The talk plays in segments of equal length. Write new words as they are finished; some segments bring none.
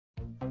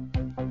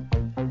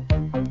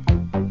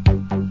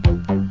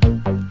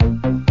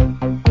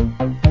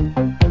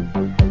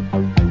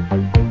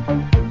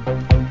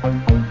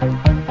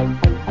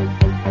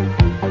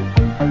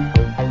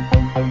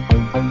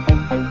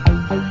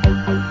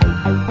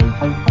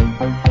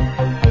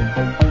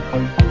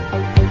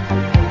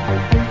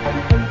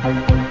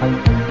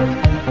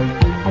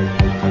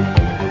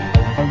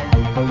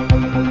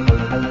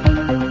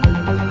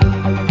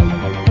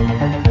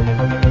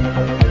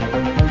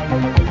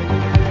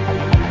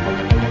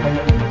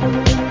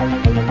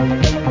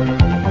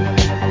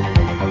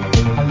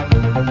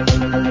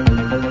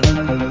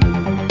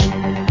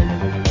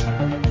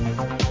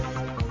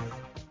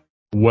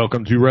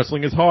Welcome to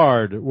Wrestling is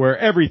Hard, where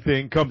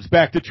everything comes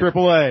back to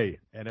AAA,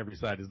 and every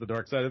side is the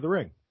dark side of the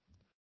ring.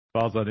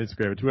 Follow us on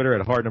Instagram and Twitter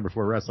at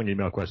hard4wrestling.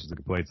 Email questions and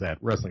complaints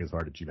at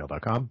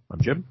wrestlingishard@gmail.com.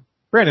 I'm Jim.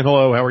 Brandon,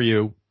 hello. How are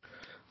you?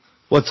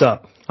 What's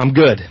up? I'm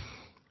good.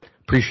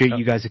 Appreciate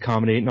you guys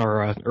accommodating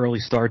our early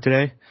start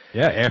today.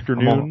 Yeah,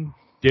 afternoon,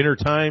 dinner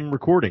time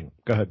recording.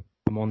 Go ahead.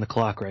 I'm on the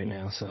clock right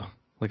now, so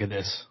look at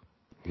this.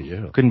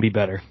 Yeah. Couldn't be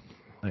better.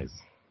 Nice.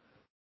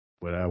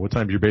 What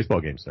time does your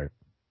baseball game start?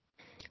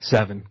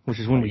 7, which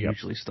is when we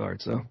usually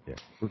start, so. Yeah,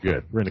 we're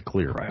good. We're in a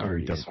clear.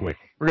 Priorities. We're done quick.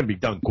 We're going to be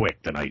done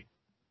quick tonight.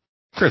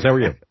 Chris, how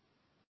are you?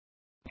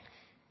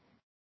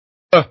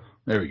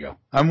 There we go.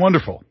 I'm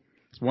wonderful.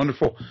 It's a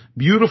wonderful,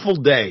 beautiful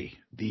day.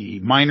 The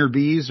minor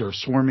bees are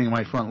swarming on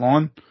my front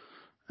lawn,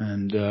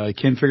 and I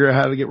can't figure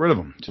out how to get rid of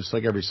them, just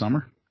like every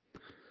summer.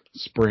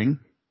 Spring.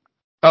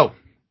 Oh,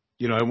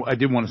 I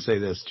did want to say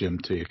this, Jim,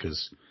 to you,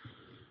 because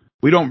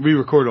we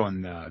record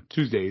on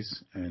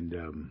Tuesdays,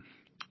 and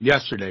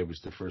yesterday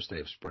was the first day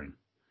of spring.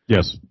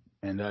 Yes.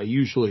 And I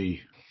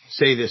usually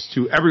say this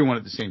to everyone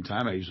at the same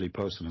time. I usually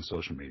post it on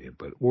social media,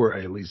 or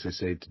at least I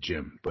say it to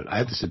Jim. But I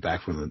have to sit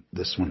back for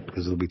this one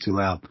because it'll be too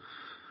loud.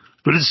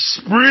 But it's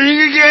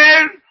spring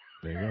again.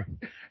 There you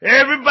go.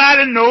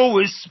 Everybody know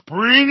it's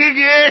spring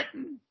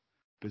again.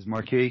 Biz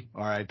Marquis,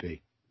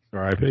 R.I.P.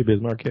 R.I.P.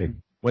 Biz Marquis.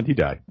 When did he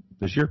die?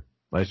 This year?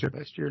 Last year?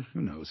 Last year? Who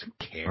knows? Who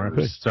cares?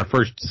 R.I.P. It's our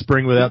first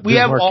spring without Biz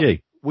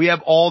Marquis. We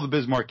have all the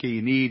Biz Marquis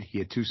you need. He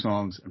had 2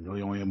 songs, and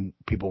really only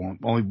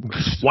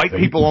white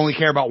people only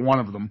care about one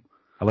of them.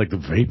 I like the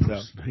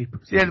Vapors.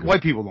 Vapors. Yeah,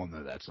 white people don't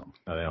know that song.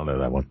 No, they don't know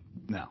that one.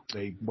 No,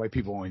 white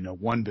people only know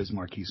one Biz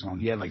Marquis song.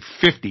 He had like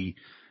 50,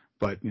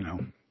 but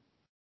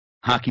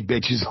hockey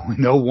bitches only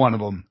know one of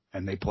them,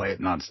 and they play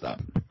it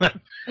nonstop.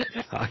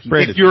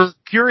 If you're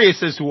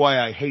curious as to why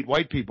I hate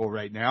white people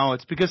right now,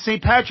 it's because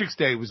St. Patrick's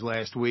Day was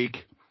last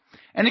week.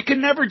 And it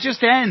can never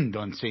just end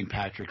on St.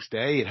 Patrick's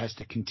Day. It has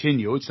to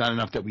continue. It's not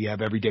enough that we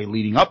have every day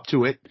leading up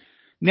to it.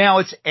 Now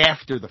it's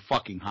after the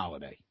fucking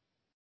holiday.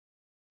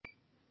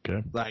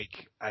 Okay. Go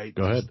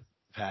ahead.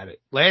 Had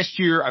it. Last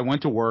year I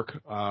went to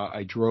work.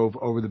 I drove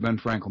over the Ben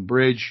Franklin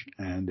Bridge,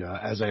 and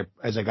as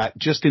I got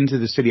just into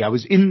the city, I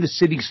was in the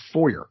city's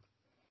foyer.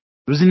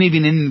 I wasn't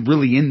even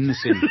really in the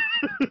city.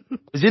 I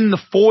was in the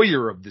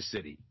foyer of the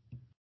city.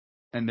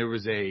 And there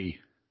was a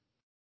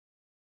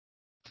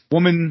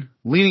woman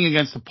leaning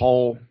against the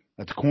pole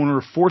at the corner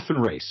of 4th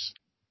and Race,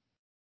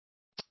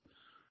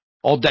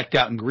 all decked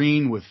out in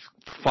green with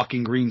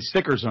fucking green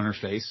stickers on her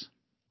face.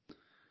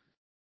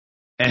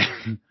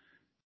 And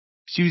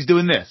she was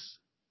doing this.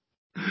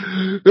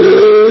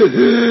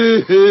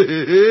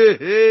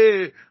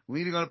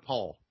 Leaning on a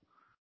pole.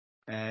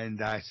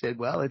 And I said,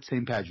 well, it's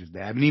St. Patrick's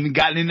Day. I haven't even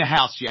gotten in the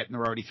house yet, and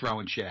they're already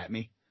throwing shit at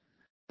me.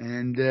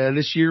 And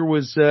this year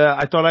was,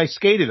 I thought I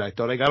skated. I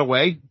thought I got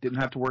away. Didn't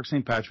have to work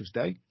St. Patrick's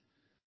Day.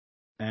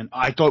 And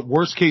I thought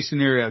worst case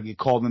scenario, I'd get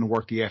called in to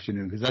work the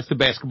afternoon because that's the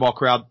basketball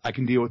crowd. I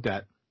can deal with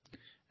that.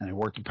 And I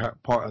worked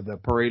the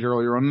parade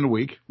earlier on in the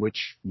week,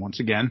 which once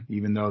again,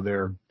 even though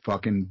they're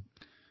fucking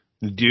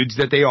the dudes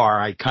that they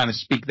are, I kind of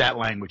speak that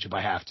language if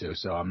I have to.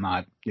 So I'm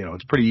not,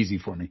 it's pretty easy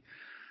for me.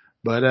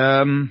 But,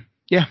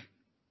 yeah,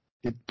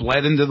 it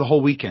bled into the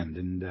whole weekend.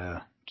 And,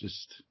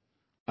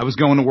 I was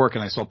going to work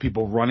and I saw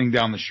people running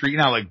down the street.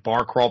 Like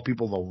bar crawl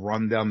people, they'll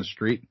run down the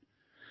street.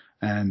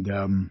 And,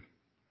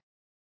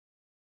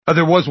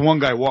 there was one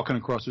guy walking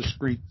across the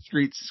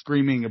street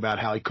screaming about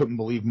how he couldn't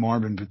believe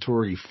Marvin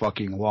Vettori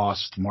fucking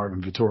lost.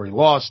 Marvin Vettori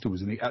lost, who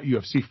was an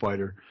UFC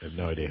fighter. I have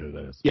no idea who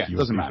that is. Yeah, it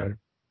doesn't matter.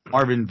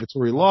 Marvin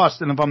Vettori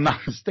lost, and if I'm not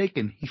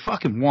mistaken, he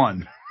fucking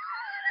won.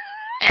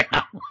 And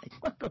I'm like,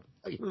 what the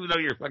fuck? You know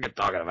you're fucking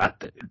talking about,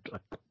 dude.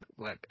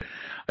 Like,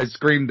 I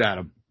screamed at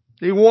him.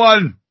 He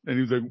won! And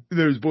he was like, and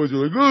then his boys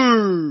were like,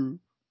 ooh!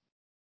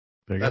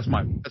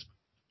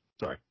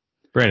 Sorry.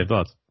 Brandon,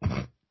 thoughts?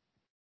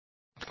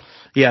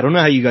 Yeah, I don't know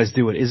how you guys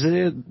do it. Is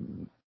it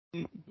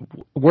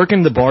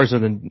working the bars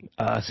on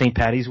the St.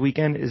 Patty's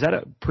weekend? Is that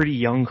a pretty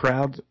young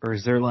crowd, or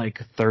is there like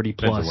 30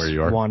 plus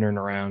wandering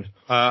around?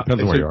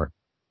 Depends on where you are.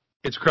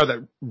 It's a crowd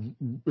that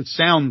it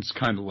sounds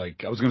kind of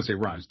like, I was going to say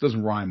rhymes. It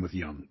doesn't rhyme with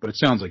young, but it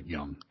sounds like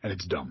young, and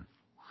it's dumb.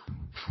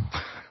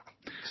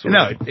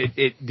 No,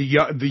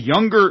 the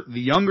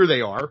younger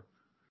they are,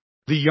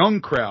 the young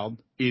crowd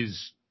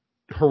is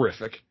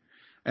horrific,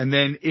 and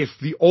then if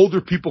the older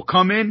people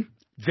come in.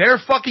 They're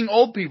fucking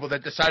old people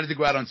that decided to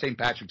go out on St.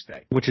 Patrick's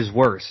Day. Which is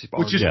worse.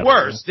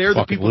 Worse. They're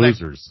the people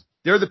losers.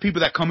 They're the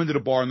people that come into the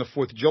bar on the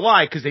 4th of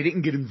July because they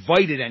didn't get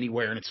invited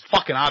anywhere, and it's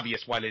fucking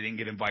obvious why they didn't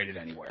get invited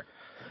anywhere.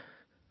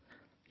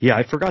 Yeah,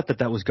 I forgot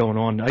that was going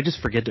on. I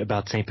just forget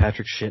about St.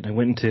 Patrick's shit. I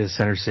went into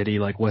Center City,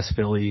 like West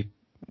Philly,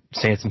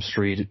 Sansom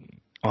Street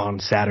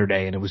on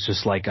Saturday, and it was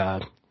just like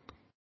that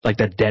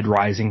Dead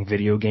Rising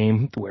video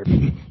game where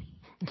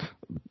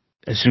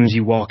as soon as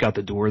you walk out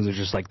the door, they're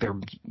just like, they're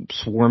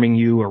swarming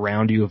you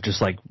around you of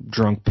just like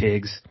drunk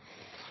pigs. I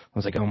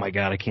was like, oh my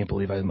God, I can't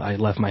believe I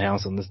left my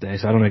house on this day.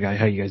 So I don't know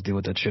how you guys deal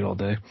with that shit all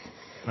day.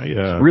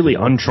 Really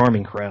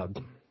uncharming crowd.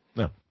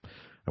 No.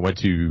 I went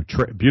to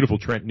beautiful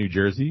Trent, New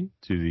Jersey,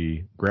 to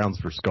the Grounds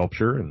for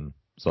Sculpture and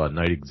saw a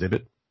night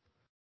exhibit,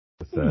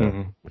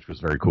 which was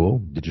very cool.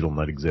 Digital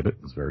night exhibit.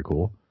 It was very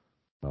cool.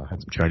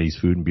 Had some Chinese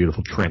food in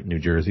beautiful Trent, New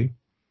Jersey.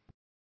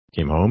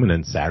 Came home, and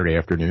then Saturday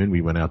afternoon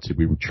we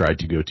tried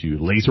to go to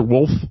Laser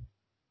Wolf.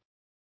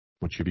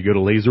 Which if you go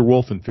to Laser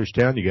Wolf in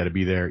Fishtown, you got to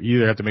be there. You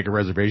either have to make a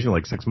reservation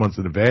like 6 months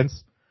in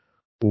advance,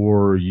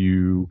 or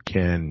you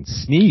can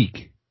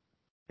sneak.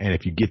 And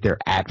if you get there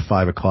at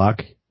 5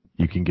 o'clock,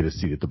 you can get a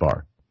seat at the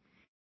bar.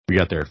 We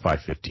got there at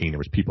 5:15. There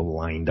was people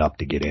lined up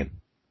to get in.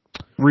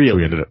 Really? So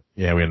we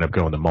ended up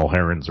going to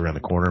Mulherron's around the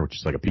corner, which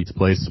is like a pizza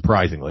place.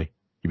 Surprisingly,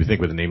 you would think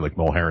with a name like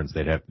Mulherron's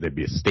they'd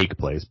be a steak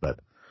place, but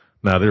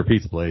no, they're a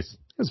pizza place.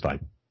 It was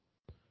fine.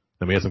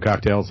 Then we had some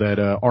cocktails at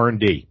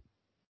R&D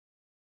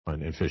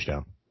in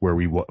Fishtown, where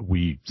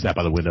we sat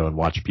by the window and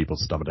watched people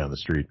stumble down the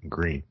street in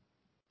green.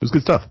 It was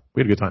good stuff.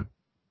 We had a good time,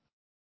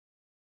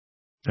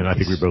 and I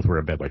think we both were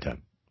in bed by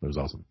 10. It was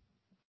awesome.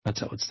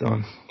 That's how it's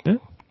done. Yeah.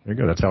 There you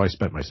go. That's how I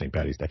spent my St.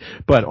 Patty's Day.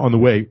 But on the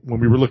way,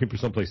 when we were looking for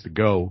someplace to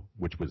go,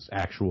 which was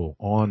actual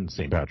on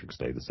St. Patrick's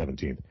Day, the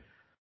 17th,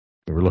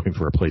 we were looking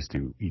for a place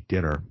to eat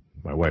dinner.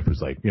 My wife was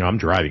like, I'm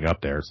driving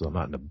up there, so I'm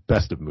not in the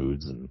best of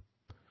moods, and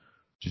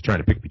she's trying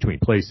to pick between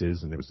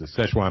places, and there was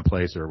a Szechuan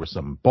place or it was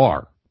some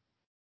bar.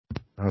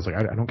 I was like,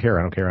 I don't care.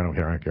 I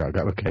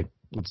got, okay,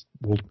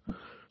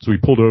 so we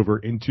pulled over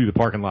into the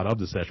parking lot of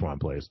the Szechuan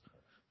place.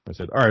 I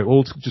said, all right, well,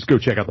 let's just go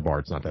check out the bar.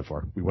 It's not that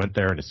far. We went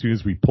there, and as soon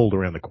as we pulled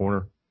around the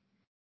corner,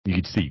 you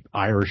could see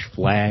Irish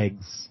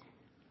flags,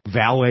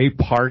 valet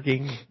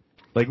parking.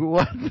 Like,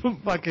 what the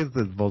fuck is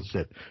this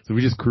bullshit? So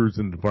we just cruised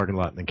into the parking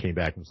lot and then came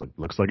back and was like,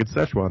 looks like it's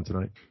Szechuan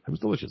tonight. It was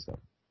delicious, though. It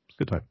was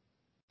a good time.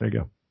 There you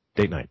go.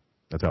 Date night.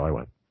 That's how I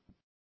went.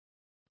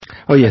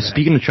 Oh, yeah.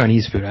 Speaking of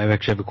Chinese food, I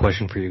actually have a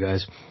question for you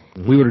guys.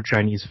 We ordered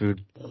Chinese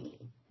food.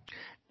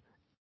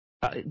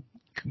 It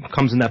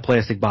comes in that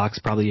plastic box,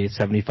 probably ate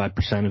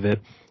 75% of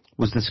it.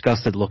 Was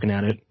disgusted looking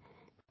at it.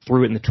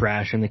 Threw it in the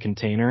trash in the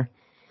container.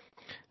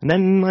 And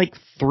then, like,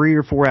 3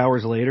 or 4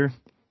 hours later,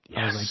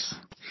 I was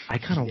like, I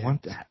kind of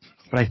want that.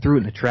 But I threw it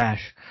in the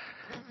trash.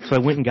 So I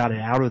went and got it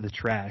out of the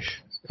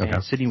trash.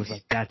 And Sydney was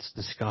like, that's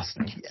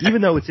disgusting.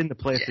 Even though it's in the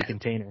plastic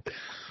container.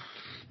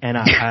 And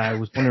I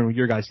was wondering what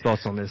your guys'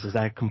 thoughts on this. Is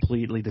that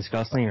completely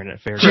disgusting or not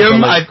fair?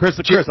 Jim, Chris,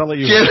 I'll let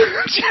you.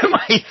 Jim,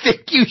 I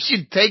think you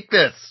should take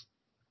this.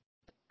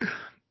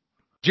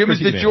 Jim is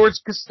the George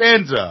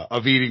Costanza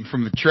of eating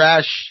from the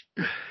trash.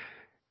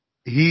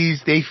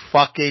 He's the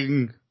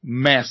fucking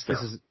master.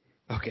 This is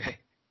okay.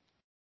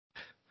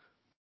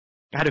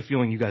 I had a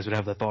feeling you guys would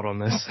have the thought on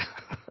this.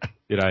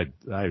 I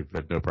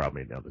had no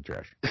problem eating out the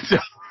trash.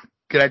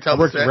 Can I tell? I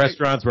worked in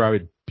restaurants where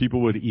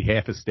people would eat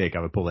half a steak.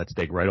 I would pull that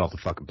steak right off the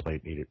fucking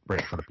plate and eat it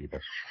right in front of people.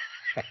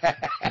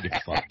 I give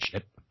a fucking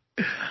shit.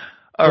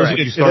 All right.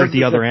 Would you start at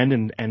the other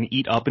end and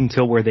eat up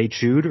until where they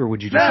chewed, or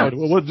would you just?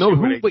 No.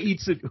 Who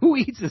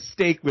eats a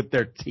steak with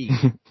their teeth?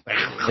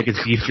 Like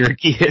it's beef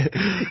jerky.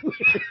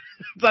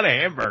 It's not a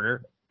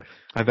hamburger.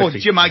 Well,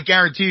 Jim, I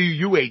guarantee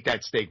you ate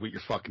that steak with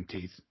your fucking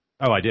teeth.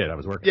 Oh, I did. I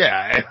was working.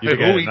 Yeah.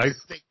 Who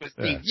eats steak with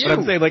teeth? But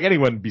I'm saying, like,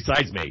 anyone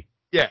besides me.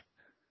 Yeah.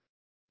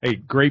 Hey,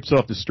 grapes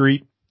off the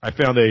street. I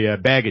found a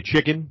bag of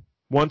chicken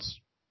once,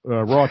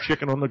 raw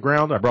chicken on the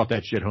ground. I brought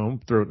that shit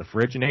home, threw it in the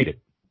fridge, and ate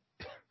it.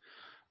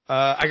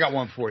 I got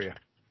one for you.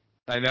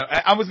 I know.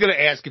 I was going to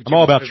ask if I'm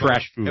all about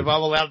trash food. If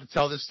I'm allowed to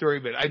tell this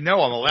story, but I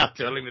know I'm allowed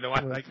to. I don't even know why.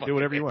 I can do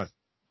whatever you want.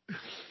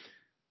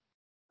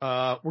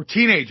 We're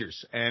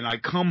teenagers, and I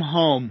come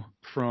home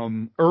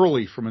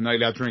early from a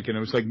night out drinking. It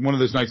was like one of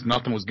those nights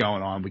nothing was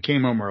going on. We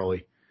came home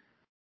early.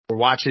 We're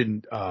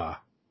watching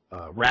UM2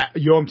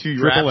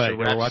 AAA.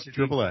 We're watching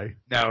AAA.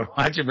 No, we're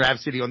watching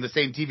Rhapsody on the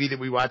same TV that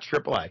we watch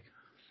AAA.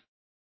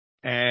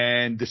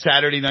 And the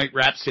Saturday night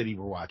Rhapsody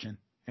we're watching.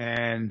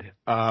 And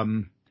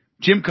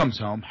Jim comes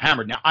home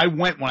hammered. Now,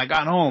 when I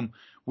got home,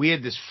 we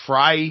had the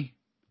Fry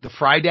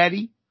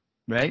Daddy,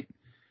 right?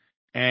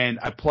 And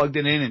I plugged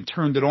it in and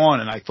turned it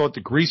on, and I thought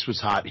the grease was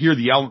hot. Here,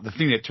 the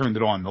thing that turned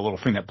it on, the little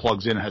thing that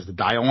plugs in and has the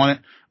dial on it,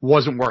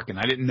 wasn't working.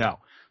 I didn't know.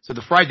 So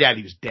the Fry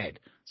Daddy was dead.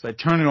 So I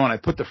turn it on, I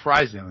put the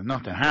fries in, and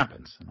nothing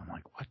happens. And I'm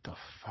like, what the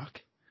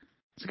fuck?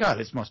 I said, God,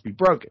 this must be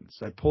broken.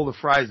 So I pull the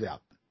fries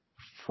out,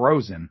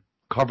 frozen,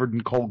 covered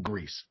in cold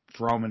grease,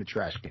 throw them in a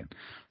trash can.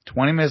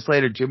 20 minutes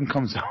later, Jim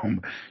comes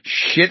home,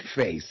 shit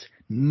face,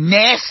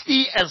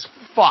 nasty as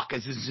fuck,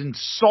 as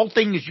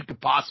insulting as you could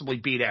possibly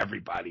be to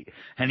everybody.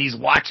 And he's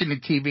watching the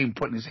TV and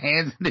putting his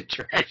hands in the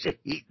trash and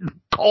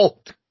eating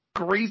cold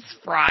grease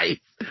fries,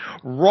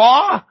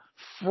 raw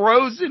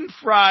frozen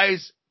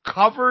fries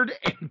covered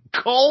in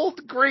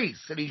cold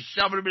grease, and he's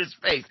shoving them in his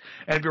face.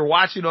 And if you're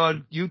watching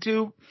on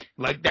YouTube,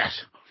 like that.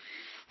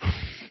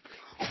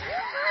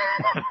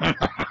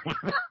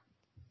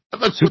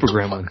 Like, Super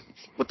Gremlin.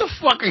 What the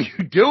fuck are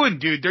you doing,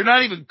 dude? They're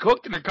not even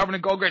cooked and they're covered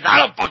in cold grease. I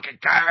don't fucking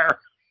care.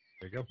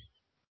 There you go.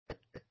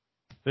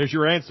 There's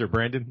your answer,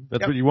 Brandon.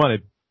 That's what you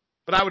wanted.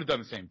 But I would have done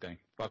the same thing.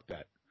 Fuck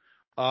that.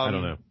 I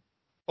don't know.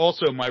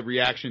 Also, my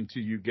reaction to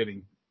you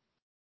getting...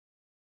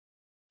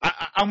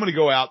 I'm going to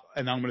go out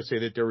and I'm going to say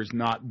that there is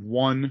not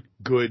one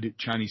good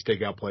Chinese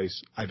takeout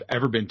place I've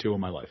ever been to in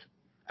my life.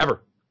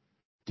 Ever.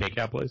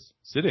 Takeout place?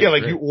 Sit in. Yeah,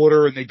 like great. you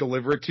order and they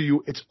deliver it to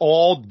you. It's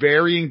all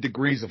varying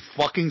degrees of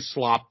fucking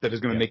slop that is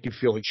going to make you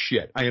feel like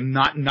shit. I am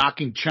not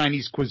knocking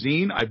Chinese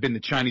cuisine. I've been to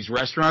Chinese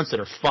restaurants that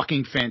are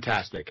fucking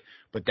fantastic.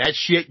 But that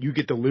shit you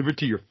get delivered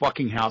to your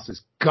fucking house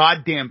is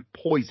goddamn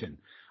poison.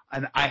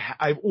 And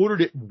I've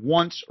ordered it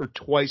once or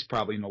twice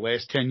probably in the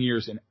last 10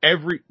 years and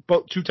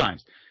both 2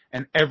 times.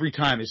 And every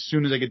time, as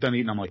soon as I get done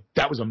eating, I'm like,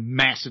 that was a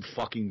massive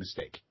fucking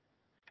mistake.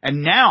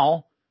 And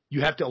now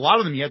a lot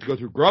of them you have to go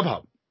through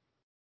Grubhub.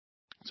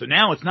 So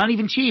now it's not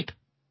even cheap.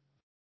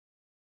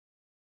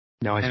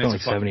 No, I spent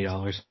like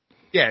 $70.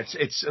 Yeah,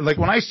 it's like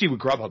when I see with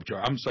Grubhub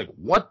jar, I'm just like,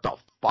 what the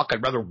fuck?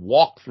 I'd rather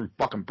walk through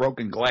fucking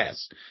broken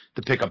glass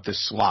to pick up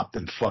this slop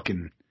than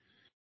fucking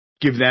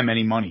give them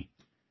any money.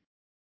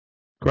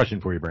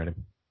 Question for you,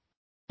 Brandon.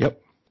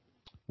 Yep.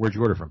 Where'd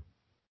you order from?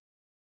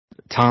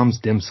 Tom's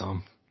Dim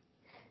Sum.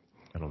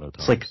 I don't know.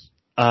 Tom's.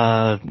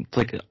 It's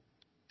like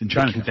In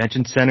China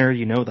convention center,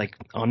 like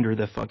under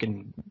the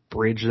fucking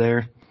bridge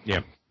there. Yeah.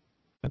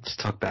 It's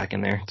tucked back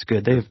in there. It's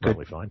good. They have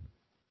probably good fine.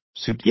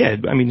 soup. Yeah,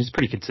 I mean, it's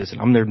pretty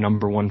consistent. I'm their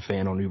number 1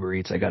 fan on Uber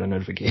Eats. I got a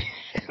notification.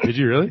 Did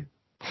you really?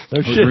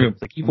 Oh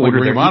shit! Like you've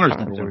ordered Ring of Honor's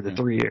the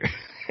 3 year.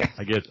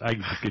 I just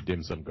get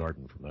Dim Sum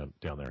Garden from them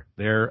down there.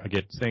 There, I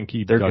get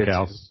Sankey They're Duck good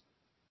House,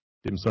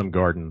 Dim Sum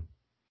Garden.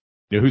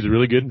 You know who's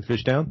really good in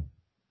Fishtown?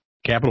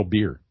 Capital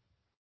Beer.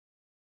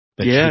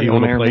 That shitty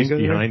little place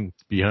behind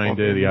the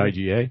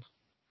IGA.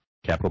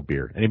 Capital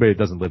Beer. Anybody that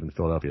doesn't live in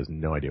Philadelphia has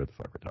no idea what the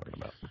fuck we're talking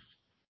about.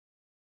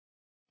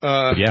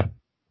 But yeah,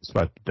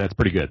 that's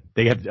pretty good.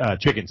 They have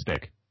chicken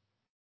stick.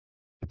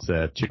 It's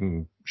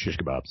chicken shish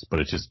kebabs, but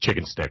it's just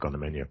chicken stick on the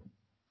menu.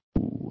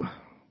 Ooh.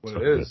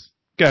 What it is?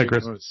 Got it,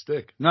 Chris.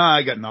 Stick. No,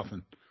 I got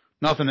nothing.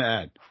 Nothing to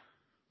add.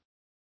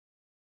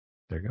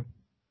 There you go.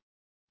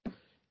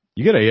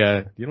 You got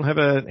you don't have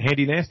a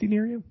Handy Nasty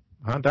near you?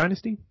 On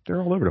Dynasty? They're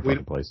all over the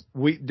fucking place.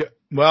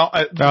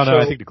 I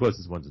think the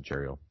closest one's in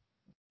Cherry Hill.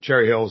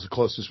 Cherry Hill is the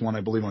closest one,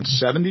 I believe, on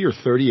 70 or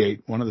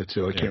 38. One of the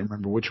two. I can't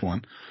remember which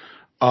one.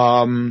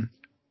 And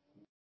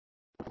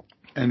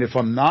if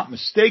I'm not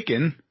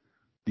mistaken,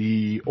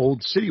 the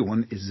Old City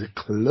one is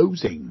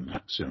closing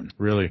soon.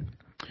 Really?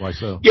 Why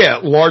so? Yeah,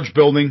 large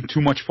building,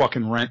 too much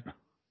fucking rent.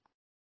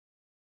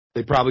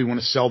 They probably want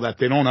to sell that.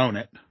 They don't own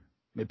it.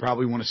 They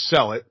probably want to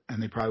sell it,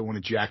 and they probably want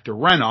to jack their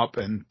rent up,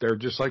 and they're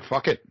just like,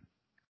 fuck it.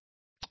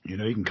 You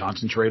can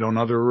concentrate on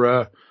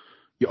other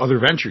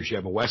ventures. You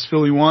have a West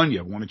Philly one. You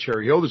have one at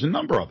Cherry Hill. There's a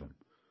number of them.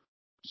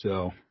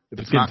 So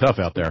it's getting tough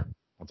out there.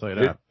 I'll tell you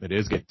that. It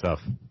is getting tough.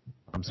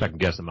 I'm second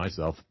guessing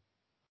myself.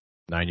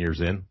 9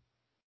 years in.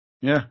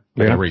 Yeah.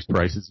 They gotta raise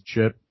prices and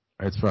shit.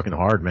 It's fucking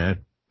hard, man.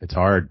 It's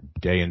hard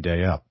day in,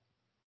 day out.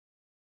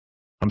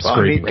 I'm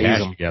scraping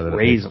cash together to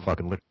pay some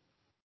fucking liquor.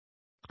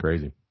 It's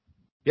crazy.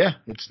 Yeah,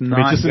 it's not.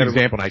 I mean, just an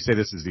example, and I say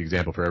this is the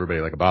example for everybody,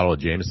 like a bottle of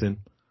Jameson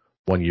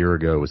 1 year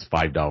ago was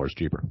 $5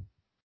 cheaper.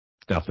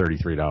 It's now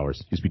 $33.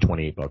 Used to be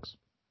 $28.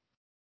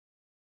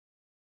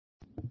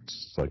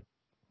 It's like,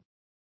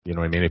 you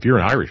know what I mean? If you're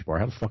an Irish bar,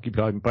 how the fuck you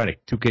probably buying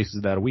 2 cases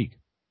of that a week?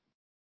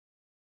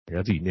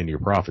 That's eating into your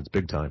profits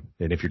big time.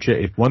 And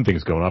if one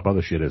thing's going up,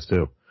 other shit is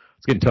too.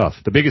 It's getting tough.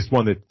 The biggest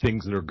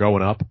things that are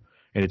going up,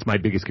 and it's my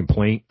biggest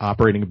complaint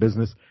operating a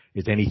business,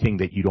 is anything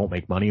that you don't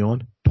make money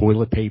on.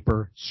 Toilet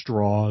paper,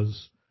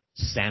 straws,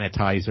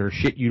 sanitizer,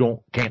 shit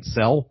you can't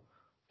sell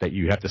that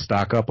you have to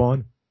stock up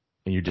on,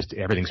 and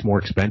everything's more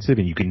expensive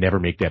and you can never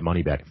make that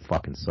money back. It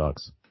fucking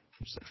sucks.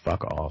 Just like,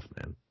 fuck off,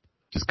 man.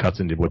 Just cuts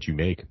into what you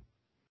make.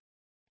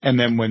 And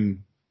then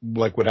when,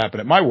 like what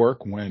happened at my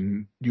work,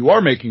 when you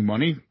are making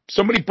money,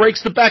 somebody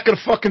breaks the back of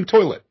the fucking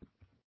toilet.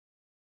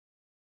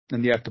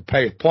 And you have to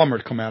pay a plumber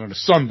to come out on a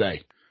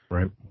Sunday.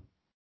 Right.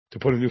 To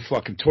put a new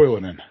fucking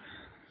toilet in.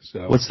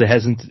 So what's the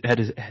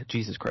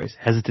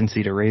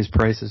hesitancy to raise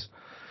prices?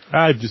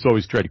 I've just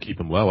always tried to keep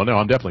them low. No,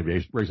 I'm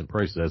definitely raising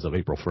prices as of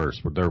April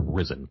 1st, but they're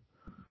risen.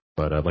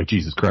 But like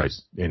Jesus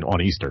Christ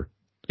on Easter.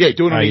 Yeah,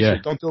 do it on Easter.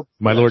 Don't do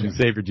my Lord and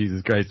Savior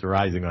Jesus Christ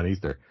rising on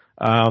Easter.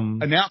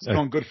 Announcement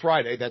on Good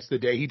Friday. That's the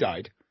day he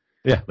died.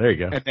 Yeah, there you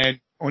go. And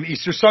then on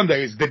Easter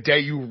Sunday is the day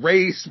you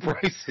raise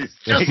prices.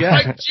 Just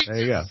like Jesus. There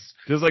you go.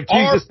 Just like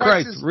Jesus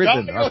Christ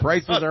risen. Our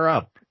prices are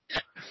up.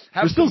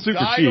 They're still super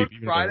cheap. On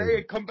Friday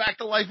and come back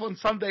to life on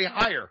Sunday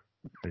higher.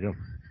 There you go.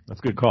 That's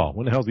a good call.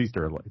 When the hell's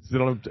Easter?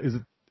 Is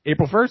it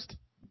April 1st?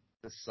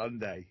 The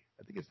Sunday.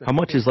 I think it's How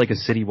much is like a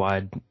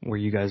citywide where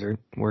you guys are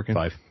working?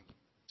 5.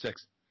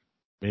 6.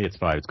 Maybe it's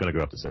 5. It's going to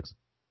go up to 6.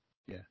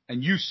 Yeah.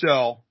 And you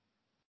sell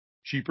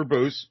cheaper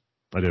booze.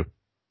 I do.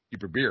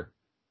 Cheaper beer.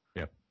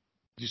 Yeah.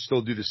 You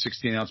still do the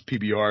 16-ounce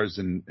PBRs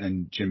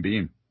and Jim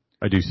Beam.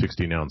 I do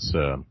 16-ounce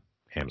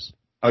hams.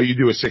 Oh, you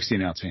do a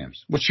 16-ounce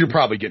hams, which you're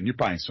probably getting. You're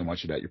buying so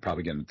much of that, you're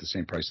probably getting at the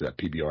same price of that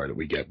PBR that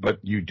we get. But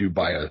you do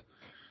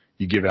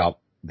you give out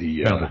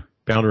the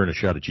pounder and a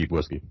shot of cheap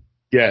whiskey.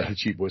 Yeah, the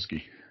cheap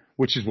whiskey,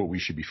 which is what we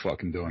should be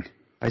fucking doing.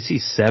 I see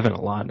 7 a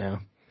lot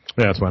now.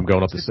 Yeah, that's why I'm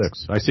going up to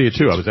 6. I see it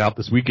too. I was out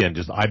this weekend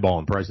just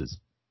eyeballing prices.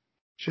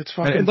 Shit's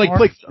fucking and like hard.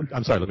 place.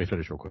 I'm sorry. Let me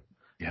finish real quick.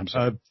 Yeah, I'm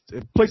sorry.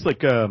 A place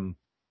like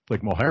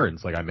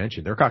Mulherron's, like I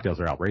mentioned, their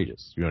cocktails are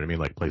outrageous. You know what I mean?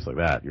 Like a place like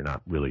that, you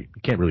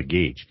can't really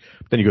gauge.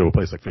 But then you go to a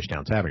place like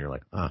Fishtown Tavern, you're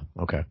like,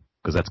 okay,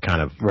 because that's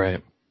kind of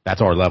Right. That's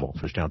our level.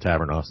 Fishtown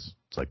Tavern, us.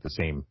 It's like the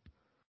same.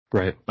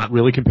 Right. Not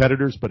really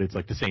competitors, but it's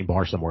like the same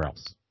bar somewhere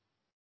else.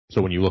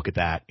 So when you look at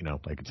that,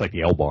 like it's like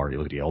the L Bar. You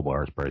look at the L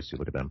Bar's price. You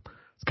look at them.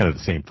 It's kind of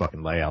the same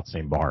fucking layout,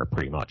 same bar,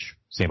 pretty much,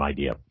 same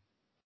idea.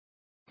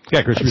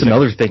 Yeah, Chris. That's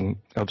another thing.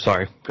 I'm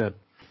sorry. Go ahead.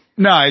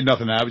 No, I had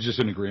nothing. I was just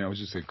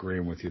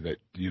agreeing with you that,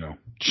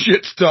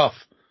 shit stuff.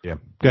 Yeah.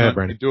 Go ahead,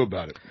 Brandon. What do you do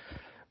about it?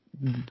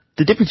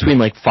 The difference between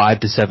like $5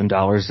 to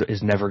 $7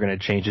 is never going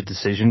to change a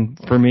decision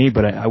for me,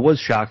 but I was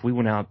shocked. We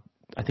went out,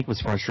 I think it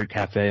was Front Street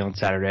Cafe on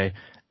Saturday,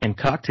 and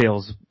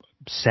cocktails,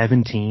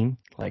 17.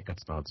 Like,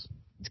 that's nuts.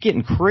 It's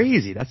getting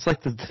crazy. That's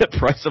like the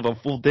price of a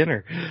full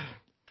dinner.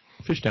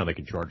 Fishtown, they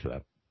can charge for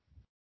that.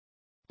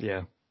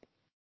 Yeah.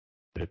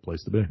 Hip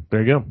place to be.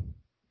 There you go.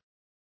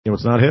 You know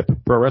what's not hip?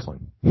 Pro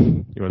wrestling.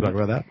 You want to talk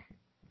about that?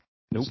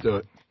 Nope. Let's do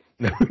it.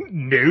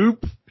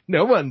 Nope.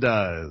 No one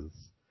does.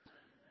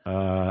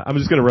 I'm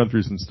just going to run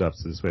through some stuff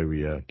so this way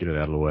we get it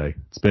out of the way.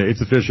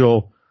 It's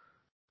official.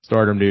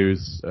 Stardom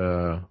news.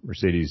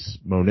 Mercedes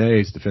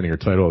Moné is defending her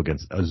title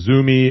against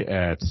Azumi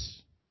at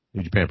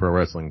New Japan Pro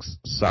Wrestling's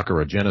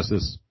Sakura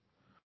Genesis.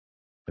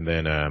 And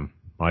then Mayu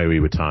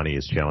Iwatani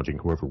is challenging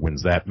whoever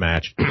wins that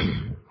match,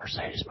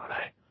 Mercedes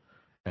Moné,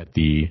 at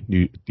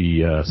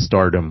the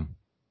Stardom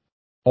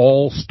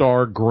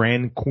All-Star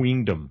Grand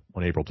Queendom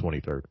on April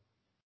 23rd.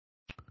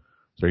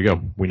 So there you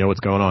go. We know what's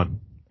going on.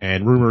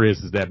 And rumor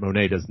is that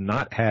Moné does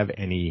not have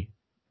any,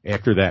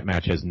 after that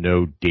match, has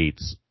no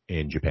dates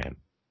in Japan.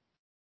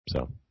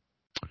 So,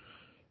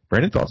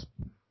 Brandon, thoughts?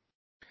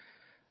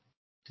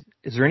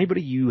 Is there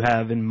anybody you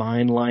have in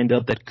mind lined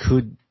up that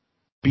could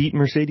beat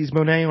Mercedes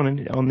Moné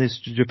on this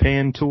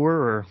Japan tour?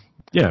 Or?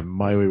 Yeah,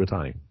 Mayu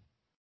Iwatani.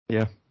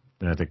 Yeah.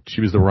 And I think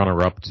she was the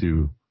runner-up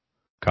to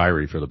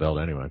Kairi for the belt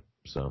anyway.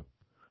 So,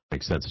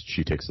 makes sense that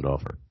she takes it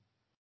off her.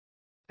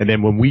 And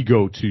then when we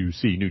go to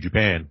see New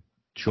Japan,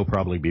 she'll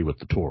probably be with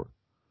the tour.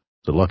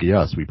 So lucky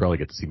us, we probably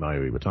get to see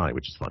Mayu Iwatani,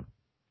 which is fun.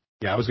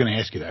 Yeah, I was going to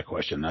ask you that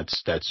question.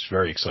 That's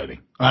very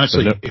exciting.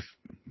 Honestly,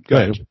 go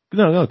ahead.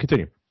 No,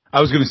 continue.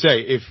 I was going to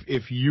say,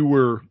 if you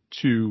were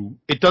to,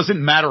 it doesn't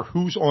matter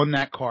who's on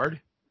that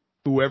card,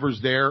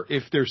 whoever's there,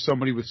 if there's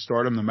somebody with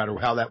Stardom, no matter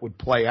how that would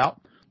play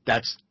out,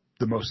 that's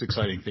the most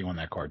exciting thing on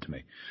that card to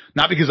me.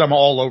 Not because I'm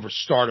all over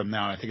Stardom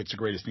now and I think it's the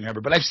greatest thing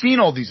ever, but I've seen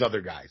all these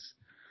other guys.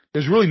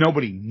 There's really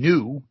nobody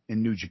new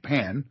in New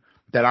Japan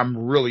that I'm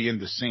really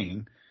into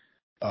seeing.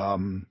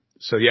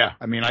 So yeah,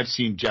 I mean, I've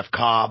seen Jeff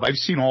Cobb. I've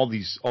seen all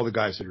the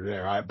guys that are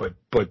there.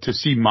 But to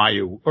see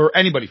Mayu or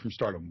anybody from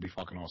Stardom would be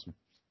fucking awesome.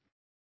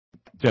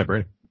 Yeah,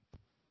 Brady.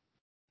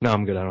 No,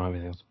 I'm good. I don't have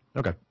anything else.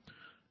 Okay.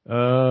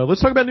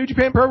 Let's talk about New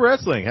Japan Pro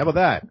Wrestling. How about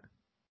that?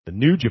 The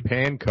New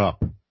Japan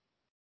Cup.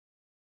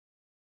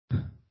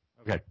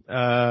 Okay.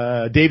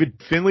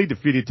 David Finlay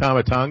defeated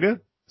Tama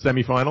Tonga.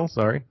 Semifinal,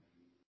 sorry.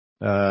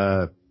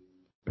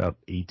 About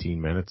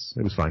 18 minutes.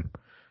 It was fine.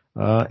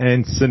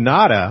 And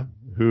Sonata,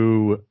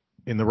 who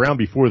in the round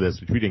before this,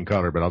 which we didn't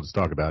cover, but I'll just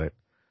talk about it,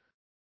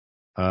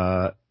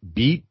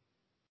 beat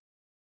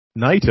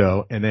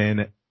Naito, and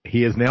then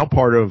he is now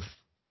part of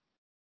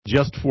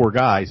Just 4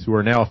 Guys, who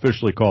are now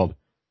officially called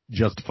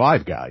Just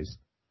 5 Guys.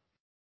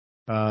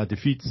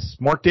 Defeats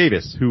Mark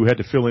Davis, who had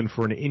to fill in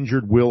for an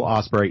injured Will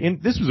Ospreay.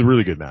 And this was a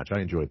really good match. I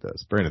enjoyed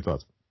this. Brandon,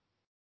 thoughts?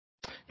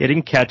 Yeah, I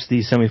didn't catch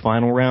the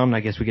semifinal round. I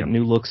guess we got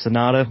new look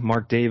Sonata,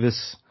 Mark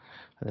Davis.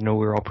 I know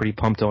we were all pretty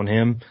pumped on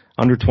him.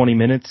 Under 20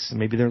 minutes.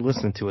 Maybe they're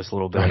listening to us a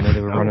little bit. I know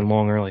they were running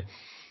long early.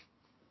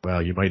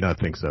 Well, you might not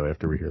think so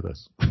after we hear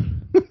this.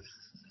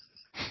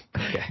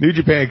 Okay. New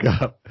Japan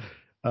Cup.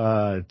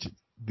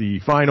 The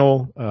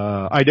final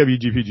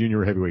IWGP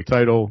Junior Heavyweight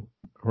title.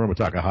 Hiromu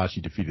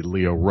Takahashi defeated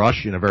Lio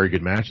Rush in a very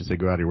good match. I say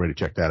go out of your way to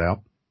check that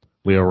out.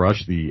 Lio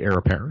Rush, the heir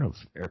apparent of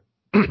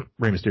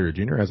Rey Mysterio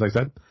Jr., as I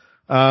said.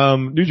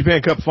 New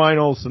Japan Cup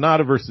final,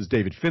 Sonata versus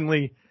David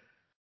Finlay.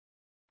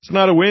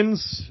 Sonata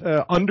wins,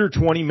 under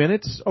 20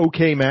 minutes.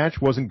 Okay match.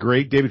 Wasn't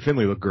great. David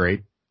Finlay looked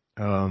great.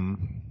 Go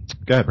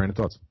ahead, Brandon,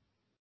 thoughts?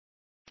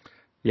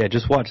 Yeah,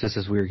 just watch this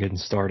as we were getting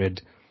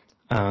started.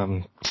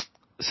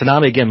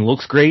 Sonata, again,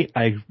 looks great.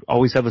 I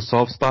always have a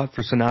soft spot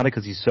for Sonata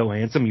because he's so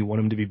handsome. You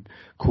want him to be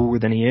cooler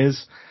than he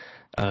is.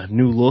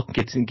 New look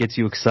gets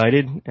you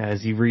excited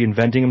as he's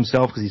reinventing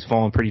himself because he's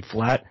falling pretty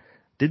flat.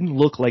 Didn't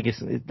look like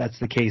that's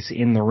the case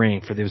in the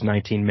ring for those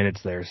 19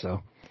 minutes there,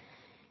 so.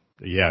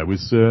 Yeah, it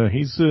was,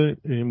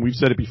 and we've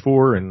said it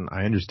before, and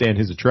I understand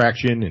his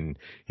attraction, and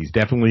he's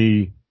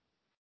definitely,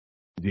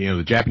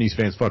 the Japanese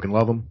fans fucking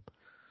love him.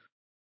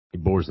 He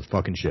bores the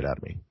fucking shit out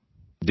of me.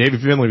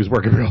 David Finlay was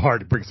working real hard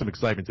to bring some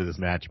excitement to this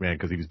match, man,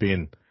 because he was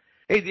being,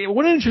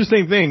 what an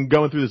interesting thing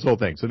going through this whole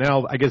thing. So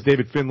now I guess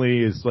David Finlay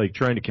is like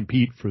trying to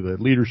compete for the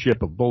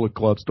leadership of Bullet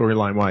Club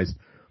storyline wise.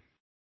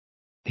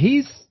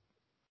 He's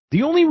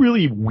the only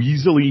really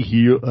weaselly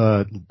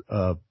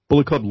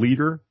Bullet Club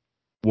leader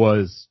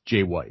was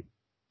Jay White.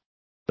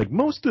 Like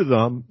most of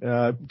them,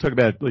 talk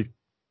about like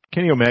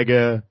Kenny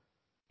Omega,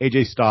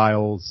 AJ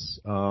Styles,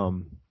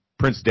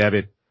 Prince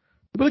Devitt,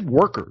 they were like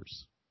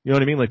workers. You know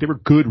what I mean? Like they were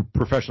good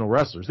professional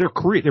wrestlers. They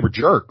were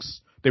jerks.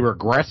 They were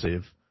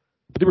aggressive,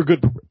 but they were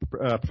good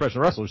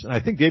professional wrestlers. And I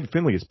think David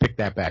Finlay has picked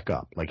that back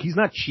up. Like he's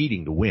not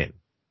cheating to win.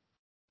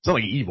 It's not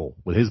like Evil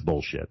with his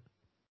bullshit.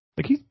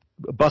 Like he's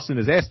busting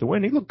his ass to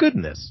win. He looked good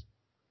in this.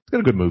 He's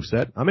got a good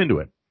moveset. I'm into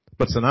it.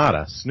 But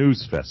Sonata,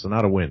 snooze fest.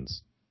 Sonata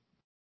wins.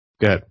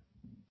 Go ahead.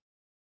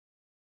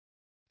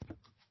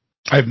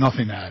 I have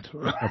nothing to add.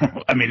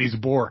 I mean, he's a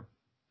bore.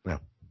 Yeah.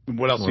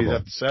 What else do you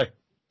have to say?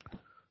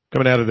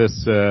 Coming out of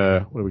this,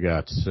 what do we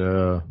got?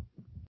 Well,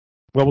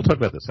 we'll talk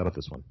about this. How about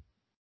this one?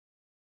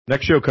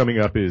 Next show coming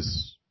up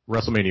is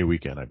WrestleMania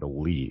weekend, I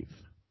believe.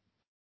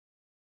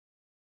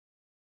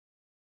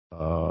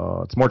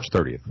 It's March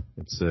 30th.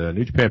 It's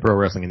New Japan Pro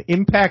Wrestling and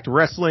Impact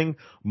Wrestling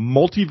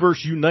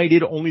Multiverse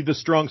United. Only the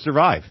strong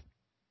survive.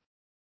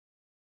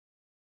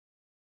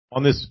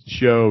 On this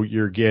show,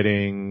 you're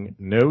getting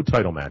no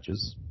title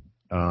matches,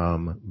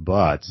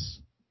 but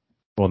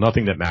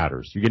nothing that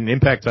matters. You get an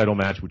Impact title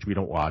match, which we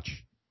don't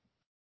watch.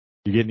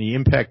 You get the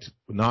Impact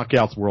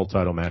Knockouts World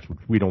title match, which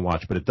we don't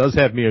watch, but it does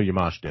have Mio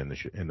Yamashita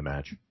in the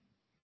match.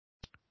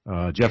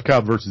 Jeff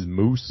Cobb versus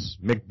Moose.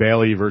 Mick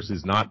Bailey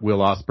versus not Will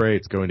Ospreay.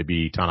 It's going to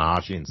be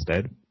Tanahashi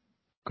instead,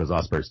 because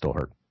Ospreay's still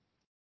hurt.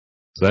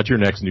 So that's your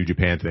next New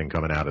Japan thing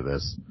coming out of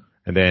this.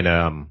 And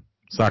then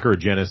Sakura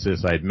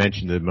Genesis, I had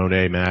mentioned the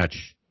Monet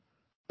match.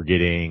 We're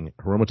getting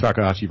Hiromu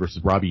Takahashi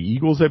versus Robbie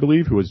Eagles, I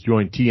believe, who has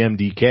joined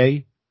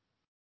TMDK.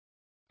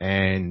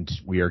 And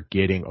we are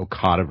getting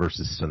Okada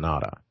versus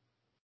Sonata.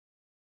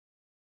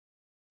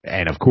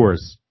 And of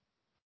course,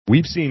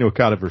 we've seen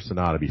Okada versus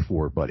Sonata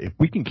before, but if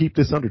we can keep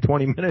this under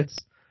 20 minutes,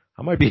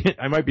 I might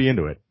be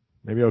into it.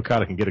 Maybe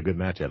Okada can get a good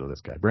match out of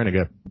this guy.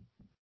 Brandon,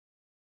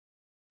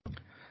 go.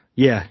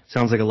 Yeah,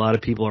 sounds like a lot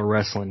of people are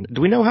wrestling. Do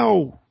we know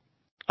how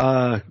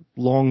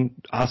long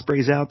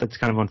Ospreay's out? That's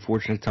kind of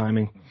unfortunate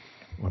timing.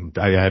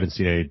 I haven't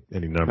seen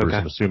any numbers. Okay.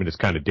 I'm assuming it's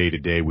kind of day to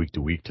day, week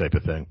to week type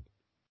of thing.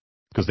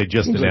 Because they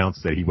just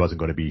announced that he wasn't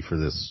going to be for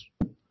this.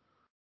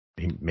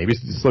 Maybe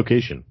it's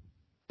dislocation.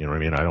 You know what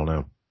I mean? I don't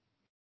know.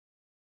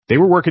 They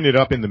were working it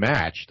up in the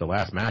match, the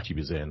last match he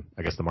was in.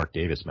 I guess the Mark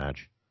Davis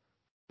match.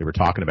 They were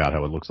talking about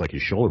how it looks like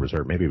his shoulder was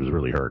hurt. Maybe it was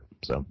really hurt.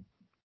 So,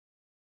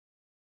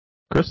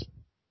 Chris?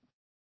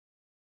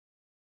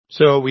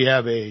 So we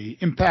have a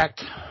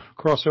Impact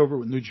crossover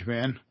with New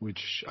Japan,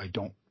 which I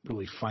don't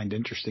really find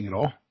interesting at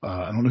all.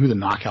 I don't know who the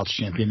Knockouts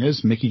champion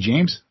is. Mickey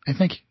James, I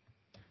think.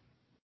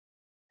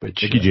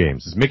 Mickey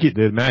James.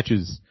 The match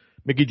is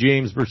Mickey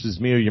James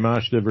versus Mio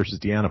Yamashita versus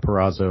Deonna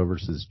Purrazzo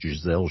versus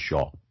Giselle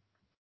Shaw.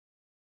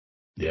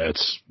 Yeah,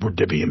 we're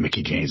divvying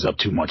Mickey James up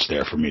too much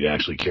there for me to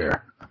actually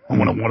care. I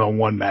want a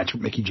one-on-one match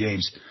with Mickey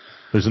James.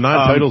 There's a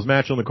non-titles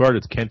match on the card.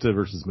 It's Kenta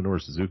versus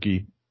Minoru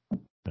Suzuki.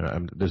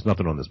 There's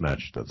nothing on this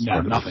match that's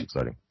nothing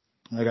exciting.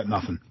 I got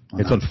nothing.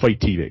 It's on Fight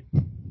TV.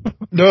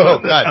 No,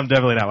 I'm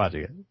definitely not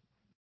watching it.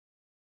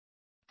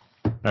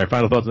 All right,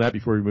 final thoughts on that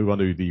before we move on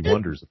to the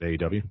wonders of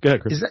AEW. Go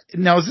ahead, Chris.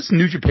 Is this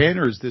New Japan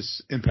or is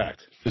this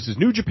Impact? This is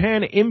New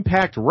Japan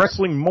Impact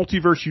Wrestling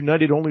Multiverse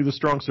United. Only the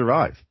strong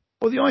survive.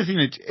 Well, the only thing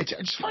I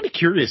just find it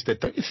curious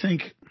that don't you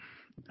think?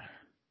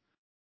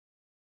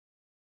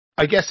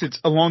 I guess it's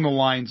along the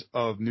lines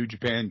of New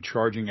Japan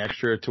charging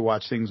extra to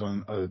watch things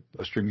on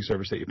a streaming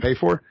service that you pay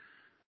for.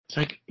 It's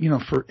like,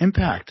 for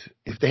Impact,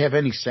 if they have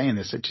any say in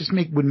this, it just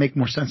would make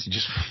more sense to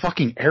just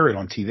fucking air it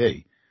on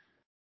TV.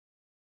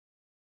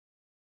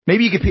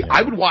 Maybe you could pay,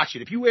 I would watch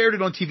it. If you aired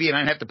it on TV and I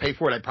didn't have to pay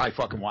for it, I'd probably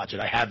fucking watch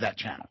it. I have that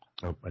channel.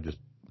 Oh,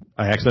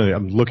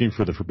 I'm looking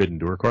for the Forbidden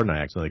Door card and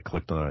I accidentally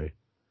clicked on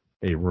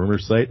a rumor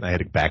site and I had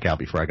to back out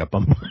before I got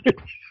bombarded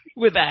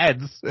with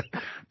ads.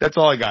 That's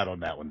all I got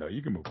on that one though.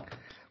 You can move on.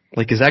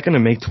 Like, is that going to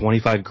make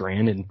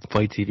 $25,000 in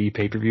Fight TV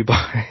pay-per-view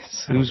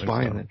buys? Who's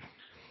buying it?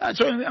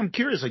 So I'm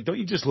curious, like, don't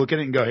you just look at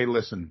it and go, hey,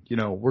 listen,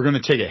 we're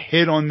going to take a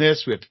hit on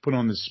this. We have to put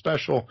on this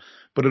special,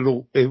 but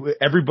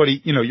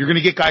everybody, you're going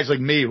to get guys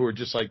like me who are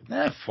just like,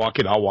 fuck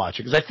it, I'll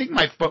watch it. Cause I think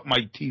my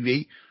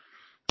TV,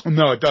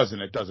 no, it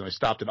doesn't. I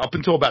stopped it. Up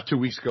until about 2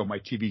 weeks ago, my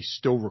TV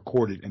still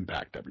recorded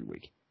Impact every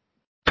week.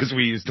 Cause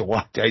we used to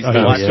watch, all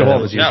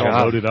the show.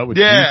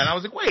 And I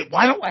was like, wait,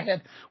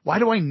 why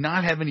do I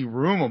not have any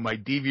room on my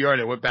DVR?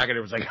 And I went back and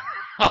it was like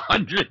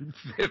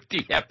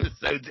 150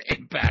 episodes of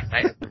Impact.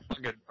 I had to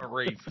fucking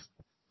erase.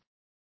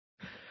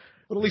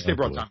 But at least they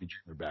brought Tommy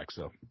Dreamer back,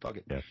 so fuck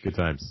it. Yeah, good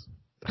times.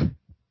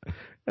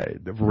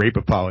 The rape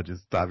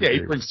apologist, Tommy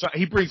Dreamer.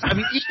 He brings, I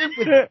mean,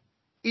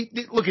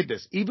 look at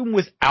this. Even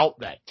without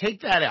that,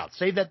 take that out.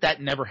 Say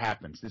that never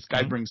happens. This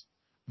guy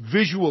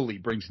visually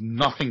brings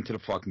nothing to the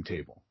fucking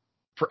table.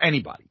 For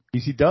anybody.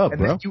 Easy dub, and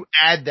bro. Then you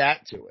add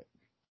that to it.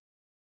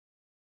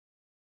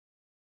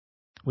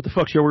 What the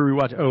fuck show were we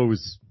watching? Oh, it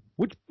was,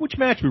 which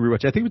match were we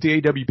watching? I think it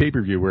was the AEW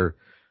pay-per-view where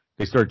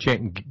they started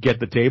chanting, get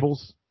the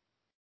tables.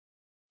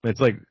 And it's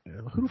like,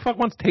 who the fuck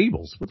wants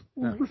tables?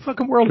 What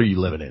fucking world are you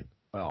living in?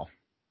 Well,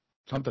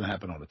 something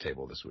happened on the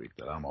table this week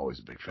that I'm always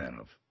a big fan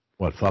of.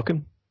 What,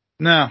 fucking?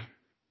 No.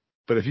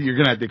 But if you're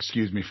going to have to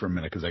excuse me for a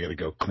minute because I got to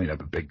go clean up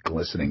a big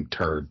glistening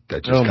turd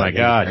that just Oh my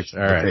gosh. All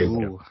right.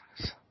 All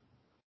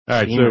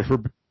right.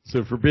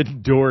 So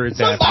Forbidden Door is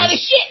happening.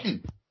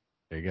 Shitting.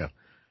 There you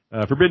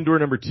go. Forbidden Door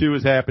number 2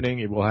 is happening.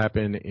 It will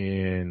happen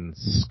in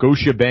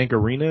Scotiabank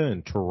Arena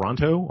in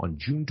Toronto on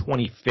June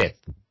 25th.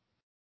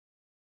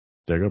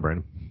 There you go,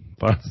 Brandon.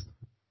 Thoughts?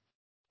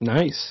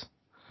 Nice.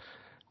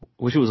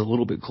 Wish it was a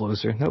little bit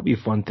closer. That would be a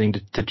fun thing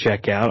to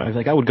check out.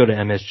 I would go to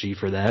MSG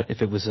for that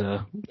if it was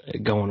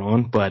going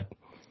on, but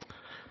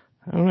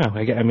I don't know.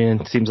 I mean,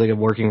 it seems like a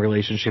working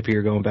relationship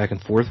here going back and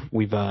forth.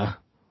 We'll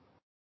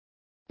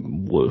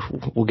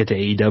get to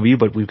AEW,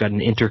 but we've got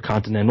an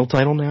Intercontinental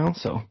title now,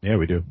 so. Yeah,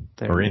 we do.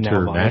 Or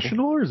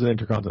international, or is it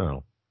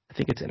Intercontinental? I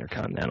think it's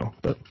Intercontinental,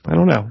 but I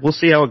don't know. We'll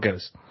see how it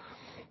goes.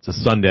 It's a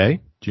Sunday,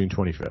 June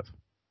 25th.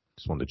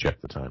 Just wanted to check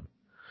the time.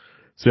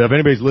 So if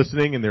anybody's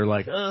listening and they're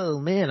like, oh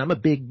man, I'm a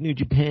big New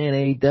Japan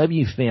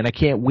AEW fan. I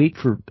can't wait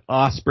for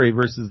Ospreay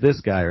versus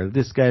this guy or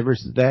this guy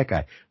versus that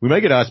guy. We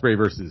might get Ospreay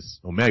versus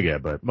Omega,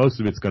 but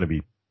most of it's going to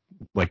be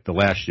like the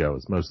last show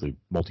is mostly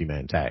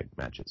multi-man tag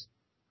matches,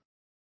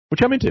 which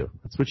I'm into.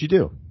 That's what you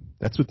do.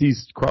 That's what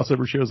these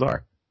crossover shows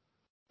are.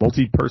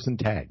 Multi-person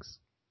tags.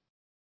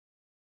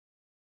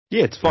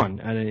 Yeah, it's fun.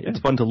 And it's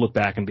fun to look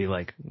back and be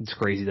like, it's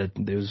crazy that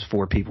those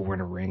 4 people were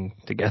in a ring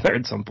together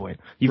at some point.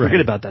 You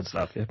forget about that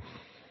stuff, yeah.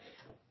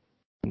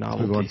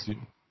 Novelty.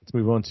 Let's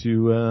move on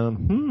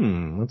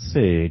to, let's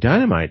see,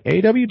 Dynamite.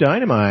 AEW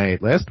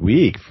Dynamite last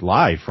week,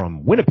 live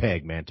from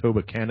Winnipeg,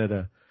 Manitoba,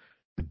 Canada.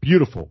 The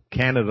beautiful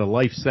Canada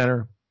Life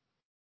Center.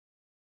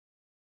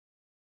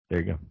 There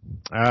you go.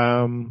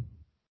 Trying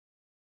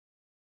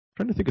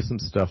to think of some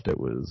stuff that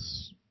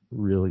was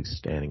really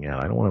standing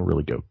out. I don't want to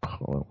really go,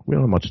 we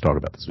don't have much to talk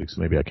about this week, so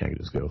maybe I can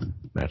just go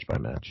match by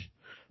match.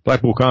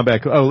 Blackpool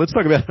Combat. Oh, let's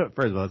talk about,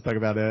 first of all,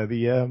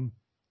 the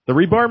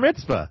Rebar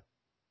Mitzvah.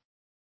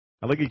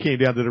 I think he came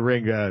down to the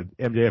ring,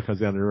 MJF comes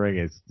down to the ring,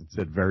 it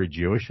said very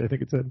Jewish, I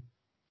think it said.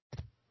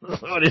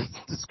 On his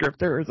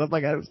descriptor or something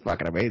like that. It was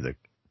fucking amazing.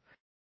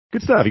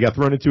 Good stuff. He got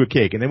thrown into a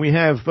cake. And then we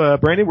have,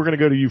 Brandon, we're going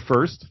to go to you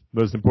first,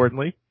 most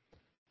importantly.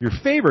 Your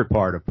favorite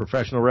part of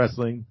professional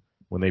wrestling,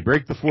 when they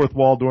break the fourth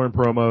wall during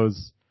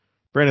promos.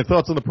 Brandon,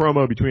 thoughts on the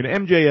promo between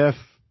MJF,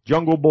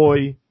 Jungle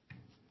Boy,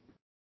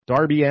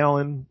 Darby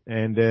Allin,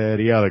 and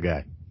the other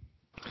guy?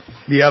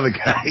 The other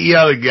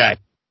guy.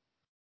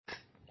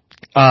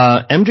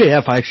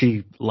 MJF, I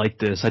actually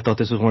liked this. I thought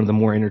this was one of the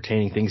more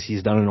entertaining things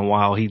he's done in a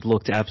while. He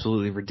looked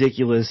absolutely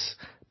ridiculous.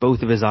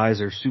 Both of his eyes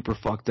are super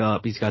fucked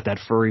up. He's got that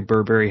furry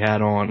Burberry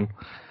hat on.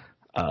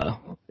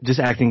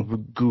 Just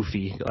acting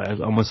goofy,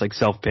 almost like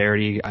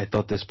self-parody. I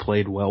thought this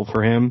played well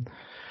for him.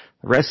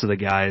 The rest of the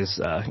guys,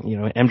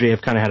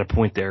 MJF kind of had a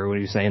point there when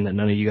he was saying that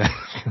none of you guys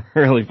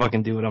really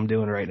fucking do what I'm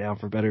doing right now,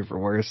 for better or for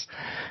worse.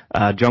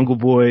 Jungle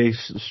Boy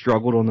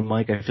struggled on the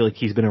mic. I feel like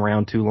he's been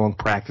around too long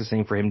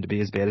practicing for him to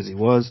be as bad as he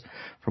was.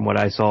 From what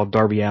I saw,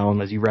 Darby Allin,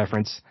 as you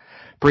referenced,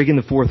 breaking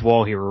the fourth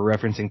wall here. We're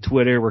referencing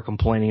Twitter. We're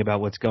complaining about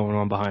what's going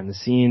on behind the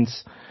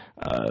scenes.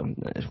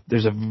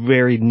 There's a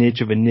very niche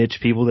of a niche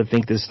people that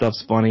think this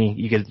stuff's funny.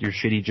 You get your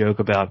shitty joke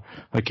about,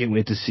 I can't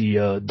wait to see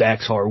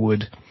Dax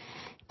Harwood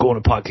go on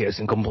a podcast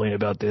and complain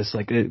about this.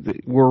 Like,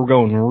 we're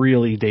going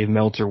really Dave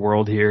Meltzer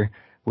world here,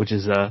 which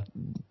is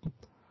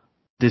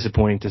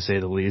disappointing to say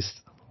the least.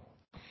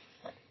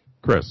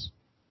 Chris.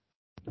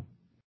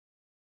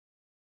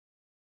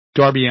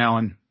 Darby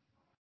Allin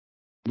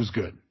was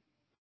good,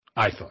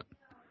 I thought.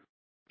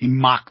 He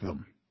mocked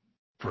them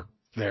for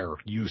their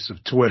use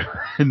of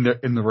Twitter in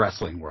the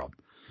wrestling world.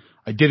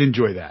 I did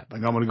enjoy that.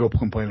 Like, I'm going to go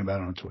complain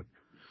about it on Twitter.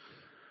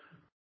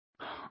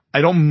 I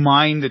don't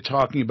mind the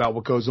talking about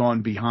what goes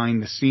on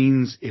behind the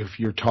scenes if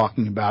you're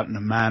talking about in a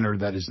manner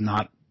that is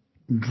not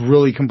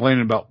really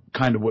complaining about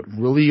kind of what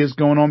really is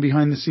going on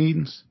behind the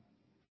scenes,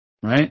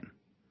 right?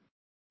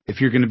 If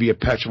you're going to be a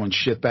petulant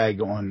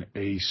shitbag on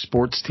a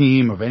sports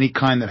team of any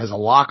kind that has a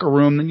locker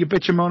room, then you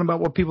bitch and moan about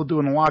what people do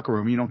in the locker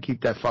room. You don't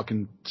keep that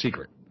fucking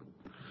secret.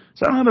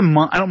 So I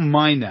don't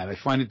mind that. I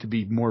find it to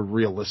be more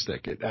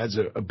realistic. It adds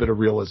a bit of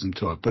realism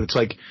to it. But it's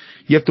like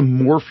you have to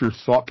morph your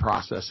thought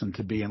process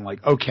into being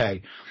like,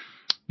 okay,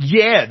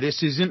 yeah,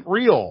 this isn't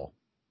real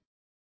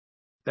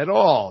at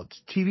all.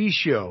 It's a TV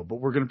show, but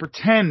we're going to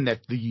pretend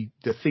that the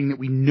thing that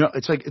we know,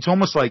 it's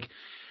almost like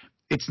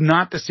it's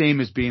not the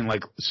same as being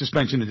like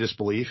suspension of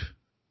disbelief.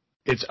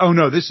 It's, oh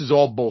no, this is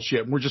all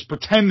bullshit. And we're just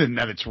pretending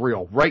that it's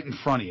real right in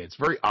front of you. It's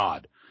very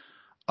odd.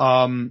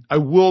 I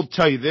will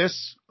tell you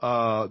this,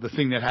 the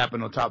thing that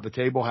happened on top of the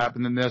table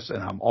happened in this,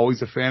 and I'm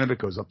always a fan of it.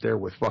 Goes up there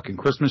with fucking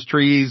Christmas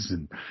trees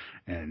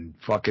and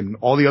fucking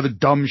all the other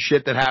dumb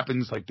shit that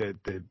happens, like the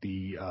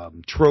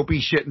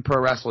tropey shit in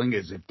pro wrestling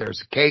is if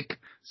there's a cake,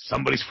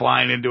 somebody's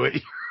flying into it.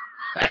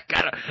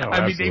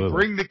 They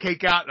bring the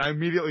cake out and I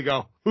immediately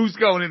go, who's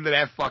going into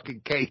that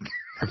fucking cake?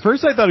 At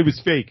first I thought it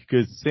was fake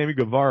because Sammy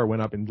Guevara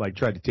went up and like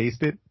tried to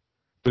taste it,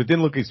 but it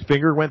didn't look like his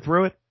finger went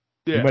through it.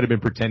 Yeah. He might have been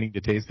pretending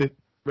to taste it.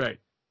 Right.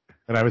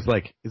 And I was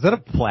like, is that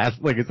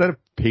a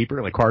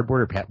paper, like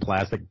cardboard or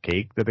plastic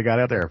cake that they got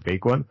out there, a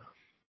fake one?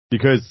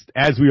 Because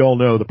as we all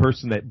know, the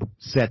person that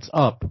sets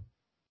up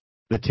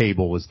the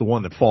table is the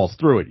one that falls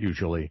through it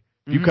usually.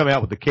 If you come out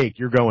with the cake,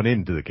 you're going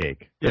into the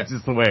cake. That's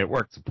just the way it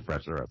works in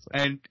professional wrestling.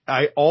 And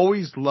I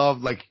always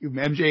loved, like,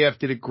 MJF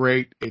did it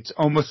great. It's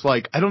almost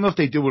like, I don't know if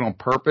they do it on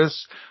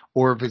purpose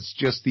or if it's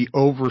just the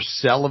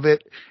oversell of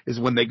it is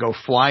when they go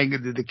flying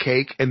into the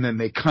cake and then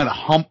they kind of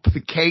hump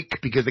the cake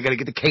because they got to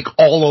get the cake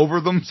all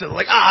over them. So they're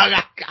like, oh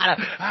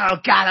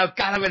God,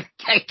 I'm in the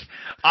cake.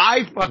 I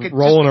fucking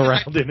rolling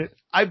around in it.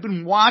 I've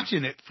been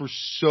watching it for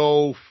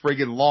so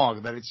friggin'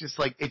 long that it's just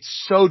like, it's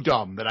so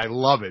dumb that I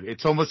love it.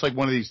 It's almost like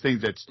one of these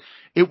things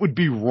it would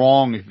be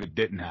wrong if it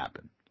didn't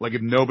happen. Like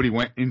if nobody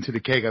went into the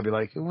cake, I'd be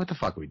like, what the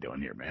fuck are we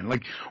doing here, man?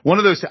 Like one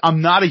of those,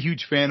 I'm not a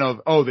huge fan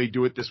of, they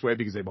do it this way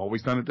because they've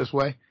always done it this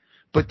way.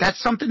 But that's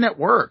something that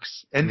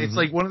works. And it's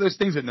like one of those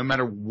things that no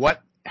matter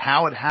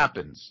how it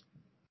happens,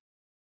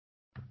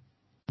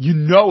 you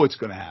know it's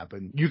going to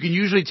happen. You can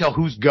usually tell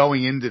who's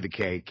going into the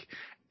cake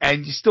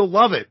and you still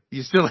love it.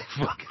 You still like,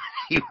 fuck,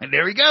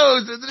 there he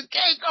goes into the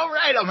cake. All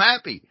right. I'm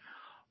happy.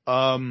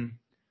 I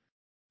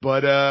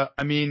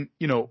mean,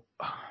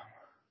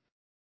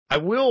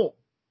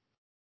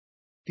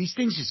 these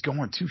things just go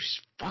on too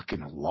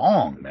fucking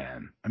long,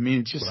 man. I mean,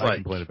 it's just I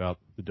complain about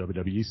the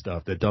WWE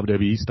stuff, that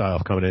WWE style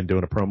of coming in and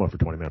doing a promo for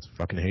 20 minutes. I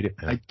fucking hate it,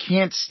 man. I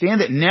can't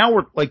stand it. Now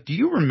we're like, do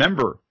you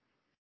remember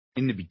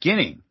in the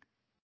beginning,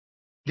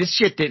 this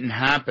shit didn't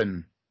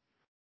happen,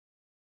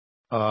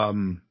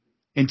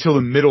 until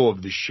the middle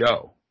of the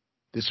show.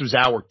 This was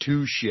hour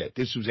 2 shit.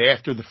 This was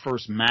after the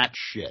first match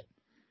shit.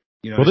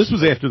 This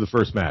was after the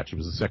first match. It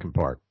was the second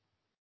part.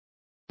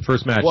 The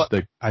first match,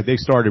 they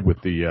started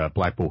with the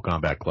Blackpool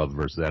Combat Club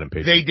versus Adam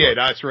Page. They did.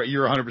 That's right.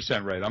 You're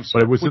 100% right. I'm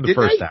sorry. But it was in the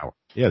first hour.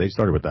 Yeah, they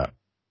started with that.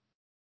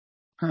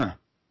 Huh.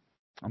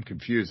 I'm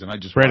confused. And I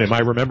just Brandon, am I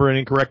remembering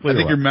incorrectly? I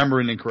think you're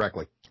remembering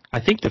incorrectly. I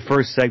think the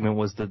first segment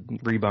was the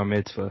Reba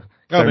Mitzvah.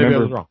 Oh, maybe I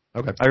was wrong.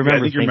 Okay. I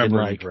remember thinking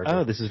like,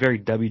 this is very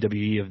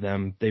WWE of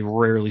them. They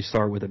rarely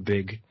start with a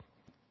big.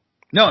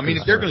 No, I mean,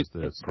 if they're going to.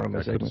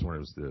 I just when it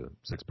was the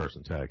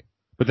 6-person tag.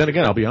 But then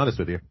again, I'll be honest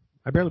with you.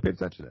 I barely paid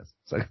attention to this.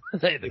 So.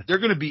 They're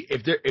going to be,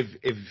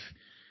 if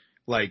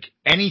like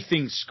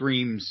anything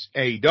screams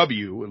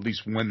AEW, at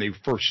least when they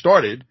first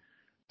started,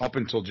 up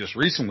until just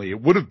recently,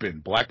 it would have been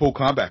Blackpool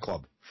Combat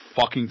Club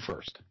fucking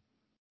first.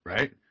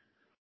 Right?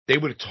 They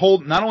would have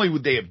told, not only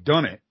would they have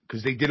done it,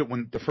 because they did it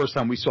when the first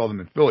time we saw them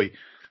in Philly,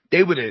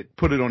 they would have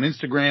put it on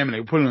Instagram and they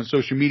would put it on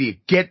social media.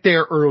 Get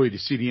there early to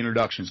see the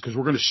introductions because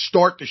we're going to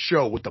start the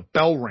show with the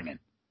bell ringing.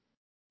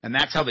 And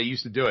that's how they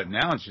used to do it.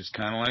 Now it's just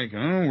kind of like,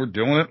 we're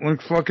doing it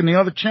like fucking the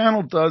other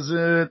channel does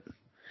it.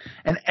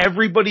 And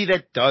everybody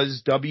that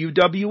does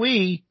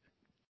WWE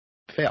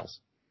fails.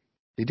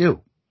 They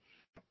do.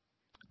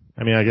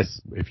 I mean, I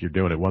guess if you're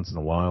doing it once in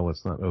a while,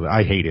 it's not,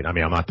 I hate it. I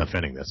mean, I'm not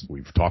defending this.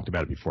 We've talked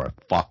about it before. I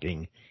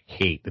fucking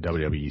hate the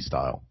WWE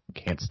style.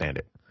 Can't stand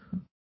it.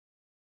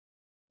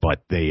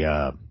 But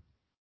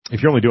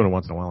if you're only doing it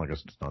once in a while, I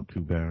guess it's not too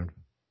bad.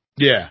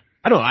 Yeah.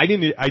 I don't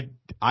know.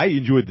 I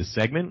enjoyed the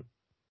segment.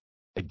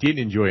 I didn't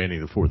enjoy any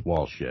of the fourth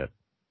wall shit.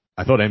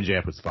 I thought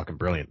MJF was fucking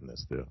brilliant in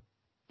this too.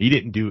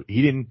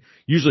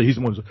 Usually he's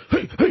the one who's,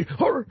 hey,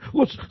 all right,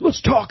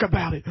 let's talk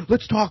about it.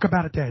 Let's talk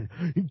about it then.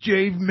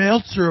 Dave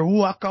Meltzer,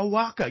 waka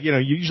waka.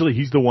 Usually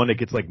he's the one that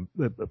gets like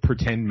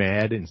pretend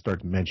mad and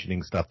starts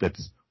mentioning stuff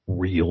that's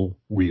real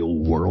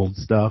world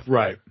stuff.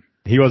 Right.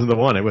 He wasn't the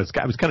one. I was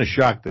kind of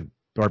shocked that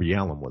Darby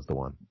Allin was the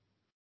one.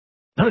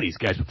 None of these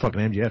guys with fucking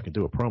MJF can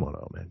do a promo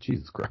though, man.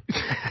 Jesus Christ.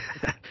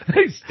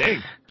 They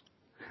stink.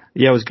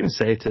 Yeah, I was going to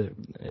say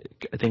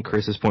I think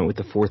Chris's point with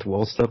the fourth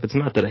wall stuff, it's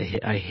not that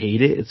I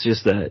hate it. It's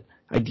just that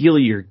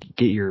ideally you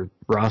get your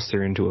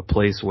roster into a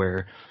place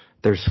where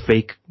there's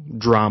fake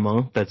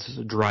drama that's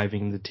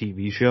driving the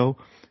TV show,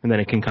 and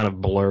then it can kind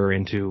of blur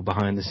into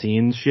behind the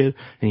scenes shit,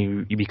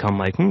 and you become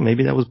like,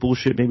 maybe that was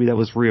bullshit, maybe that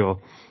was real.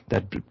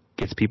 That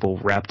gets people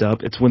wrapped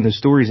up. It's when the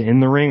stories in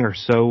the ring are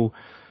so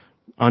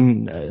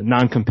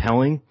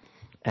non-compelling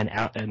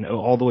and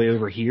all the way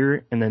over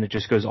here, and then it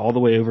just goes all the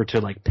way over to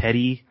like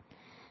petty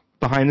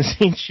behind the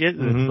scenes shit.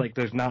 It's like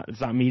it's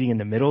not meeting in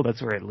the middle.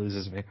 That's where it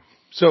loses me.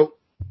 So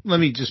let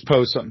me just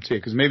pose something to you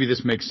because maybe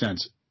this makes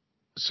sense.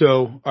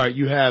 So, all right,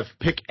 you have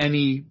pick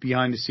any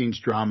behind the scenes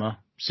drama.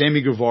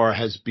 Sammy Guevara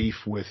has beef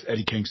with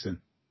Eddie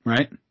Kingston,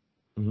 right?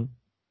 Mm-hmm.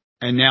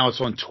 And now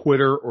it's on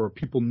Twitter or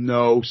people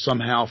know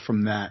somehow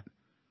from that.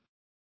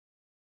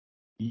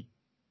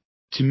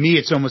 To me,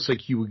 it's almost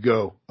like you would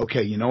go,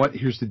 okay, you know what?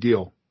 Here's the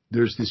deal.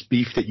 There's this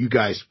beef that you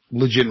guys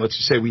let's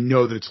just say we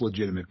know that it's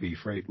legitimate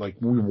beef, right? Like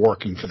we're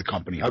working for the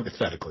company,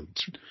 hypothetically.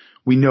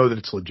 We know that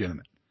it's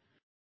legitimate.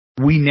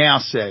 We now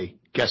say,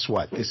 guess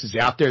what? This is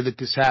out there that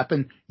this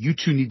happened. You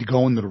two need to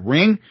go into the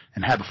ring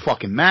and have a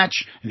fucking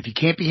match. And if you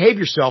can't behave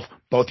yourself,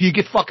 both of you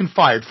get fucking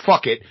fired.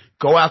 Fuck it.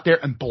 Go out there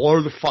and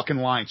blur the fucking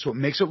line so it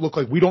makes it look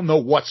like we don't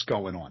know what's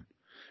going on.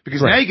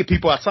 Because now you get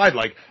people outside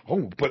like,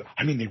 but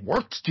I mean, they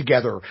worked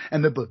together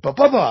and the blah, blah,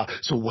 blah, blah.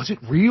 So was it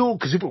real?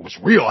 Because if it was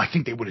real, I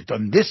think they would have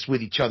done this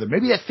with each other.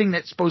 Maybe that thing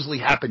that supposedly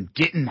happened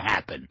didn't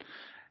happen.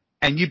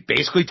 And you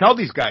basically tell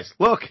these guys,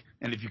 look,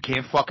 and if you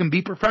can't fucking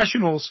be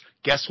professionals,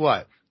 guess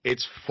what?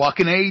 it's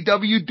fucking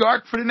AEW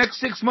Dark for the next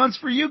 6 months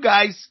for you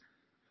guys.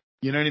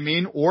 You know what I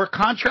mean? Or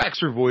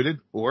contracts are voided,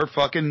 or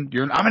fucking,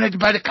 I'm gonna have to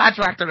buy the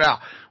contractor now.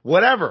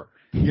 Whatever.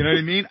 You know what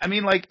I mean? I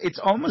mean, like, it's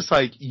almost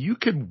like you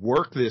could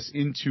work this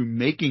into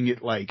making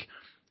it like,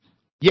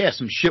 yeah,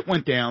 some shit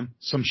went down,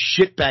 some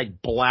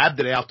shitbag blabbed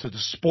it out to the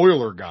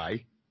spoiler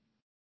guy,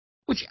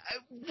 which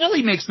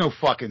really makes no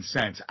fucking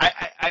sense.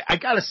 I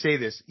gotta say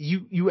this.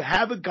 You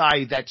have a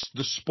guy that's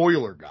the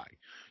spoiler guy.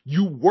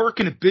 You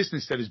work in a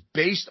business that is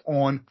based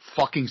on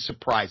fucking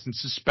surprise and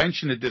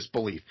suspension of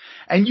disbelief.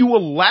 And you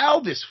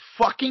allow this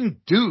fucking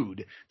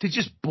dude to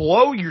just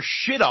blow your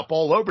shit up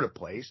all over the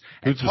place.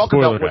 And Who's the talk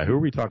spoiler about guy? Who are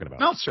we talking about?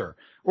 Meltzer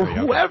or Okay.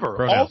 whoever.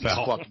 Pronouns, all these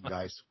pal. fucking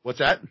guys. What's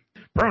that?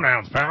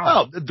 Pronouns,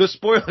 pal. Oh, the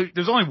spoiler.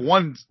 There's only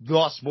one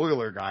the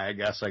spoiler guy, I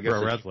guess.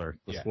 Pro wrestler.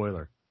 The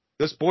spoiler.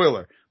 The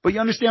spoiler. But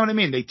you understand what I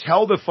mean? They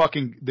tell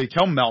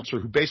Meltzer,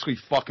 who basically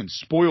fucking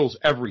spoils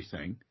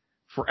everything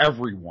for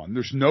everyone.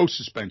 There's no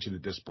suspension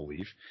of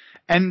disbelief.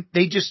 And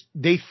they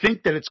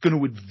think that it's going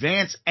to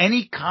advance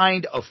any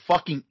kind of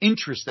fucking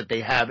interest that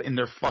they have in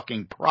their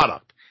fucking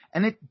product.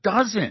 And it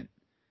doesn't.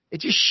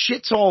 It just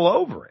shits all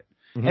over it.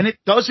 Mm-hmm. And it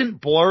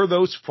doesn't blur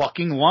those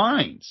fucking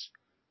lines.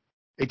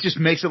 It just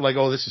makes it like,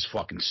 oh, this is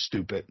fucking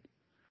stupid.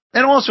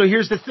 And also,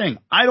 here's the thing.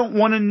 I don't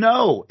want to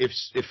know if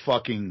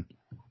fucking,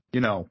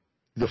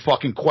 the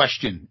fucking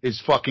question is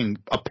fucking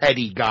a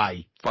petty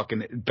guy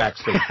fucking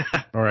backstage.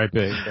 All right,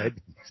 babe.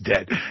 He's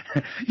dead.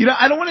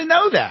 I don't want to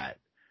know that.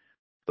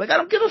 Like, I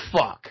don't give a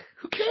fuck.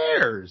 Who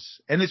cares?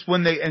 And it's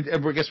when and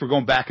I guess we're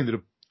going back into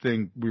the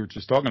thing we were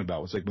just talking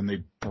about. It's like when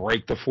they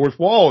break the fourth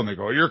wall and they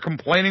go, you're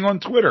complaining on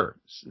Twitter.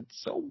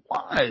 So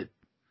what?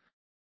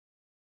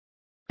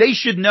 They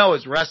should know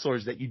as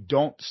wrestlers that you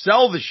don't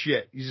sell the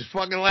shit. You just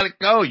fucking let it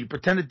go. You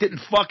pretend it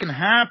didn't fucking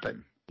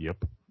happen.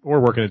 Yep.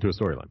 Or working into a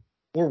storyline.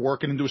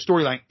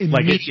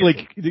 Immediately.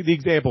 Like the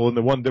example, and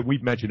the one that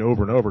we've mentioned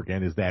over and over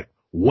again, is that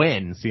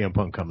when CM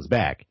Punk comes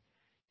back,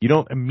 you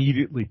don't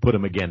immediately put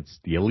him against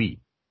the Elite.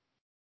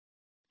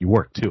 You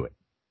work to it.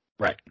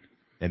 Right.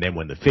 And then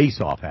when the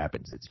face-off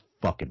happens, it's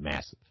fucking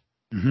massive.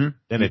 Mm-hmm.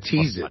 Then it's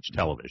much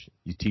television.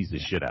 You tease the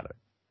shit out of it.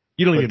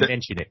 You don't even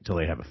mention it until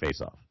they have a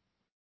face-off.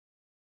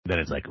 Then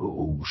it's like,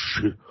 oh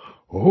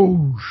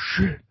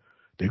shit,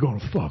 they're gonna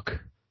fuck.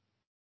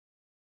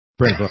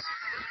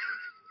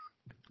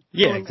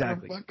 Yeah,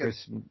 exactly.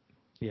 Chris,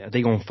 yeah,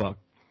 they gonna fuck.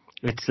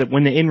 It's that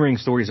when the in-ring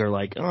stories are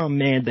like, oh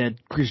man, that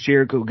Chris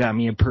Jericho got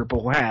me a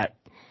purple hat.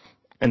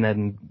 And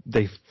then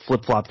they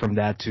flip-flop from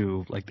that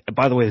to, like,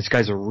 by the way, this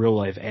guy's a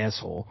real-life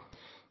asshole.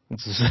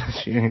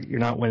 You're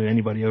not winning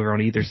anybody over on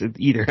either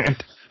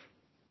end.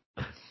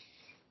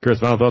 Chris,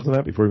 final thoughts on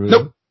that before we move on?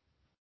 All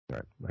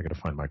right, I gotta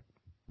find my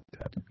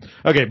tab.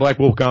 Okay, Black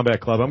Wolf Combat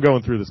Club. I'm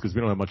going through this because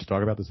we don't have much to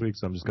talk about this week,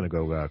 so I'm just gonna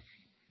go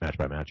match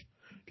by match.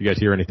 If you guys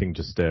hear anything,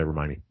 just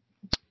remind me.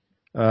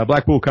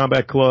 Blackpool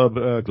Combat Club,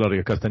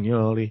 Claudio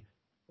Castagnoli,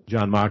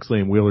 John Moxley,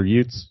 and Wheeler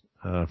Yutes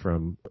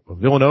from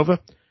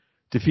Villanova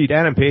defeat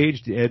Adam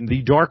Page and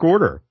the Dark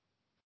Order,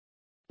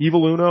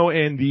 Evil Uno,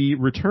 and the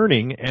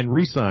returning and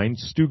re-signed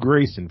Stu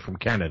Grayson from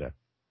Canada.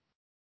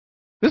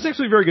 This is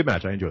actually a very good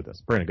match. I enjoyed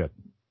this. Pretty good.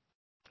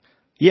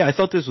 Yeah, I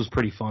thought this was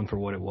pretty fun for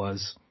what it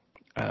was.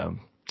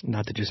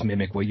 Not to just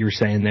mimic what you were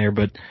saying there,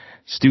 but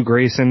Stu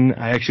Grayson,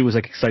 I actually was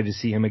excited to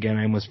see him again.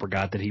 I almost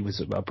forgot that he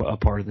was a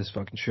part of this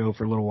fucking show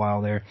for a little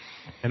while there.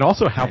 And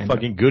also how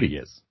fucking good he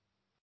is.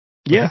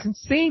 Yeah. It's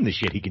insane the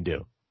shit he can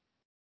do.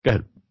 Go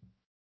ahead.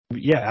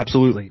 Yeah,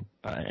 absolutely.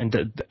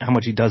 And how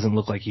much he doesn't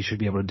look like he should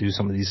be able to do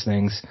some of these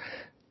things.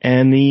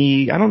 And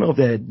I don't know if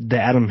the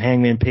Adam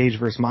Hangman Page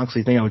versus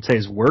Moxley thing I would say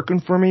is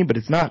working for me, but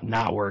it's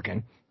not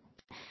working.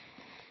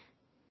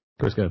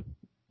 Chris, go ahead.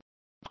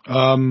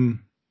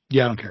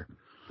 Yeah, I don't care.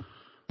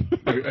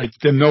 I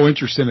have no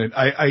interest in it.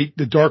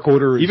 The Dark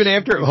Order is... Even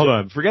after, hold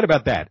on, forget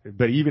about that.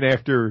 But even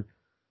after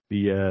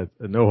the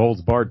no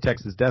holds barred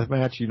Texas death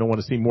match, you don't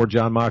want to see more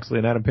John Moxley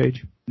and Adam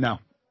Page? No.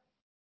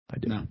 I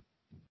do. No.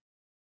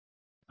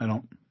 I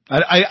don't.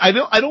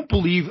 I don't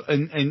believe,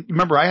 and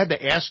remember, I had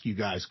to ask you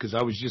guys because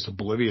I was just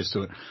oblivious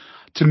to it.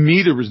 To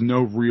me, there was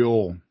no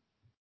real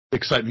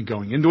excitement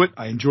going into it.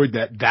 I enjoyed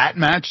that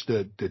match,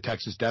 the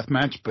Texas death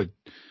match, but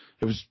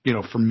it was,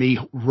 for me,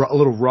 a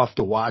little rough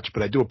to watch,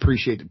 but I do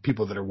appreciate the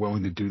people that are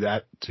willing to do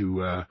that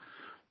to,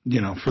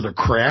 for their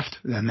craft,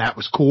 and that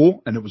was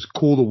cool, and it was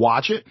cool to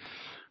watch it,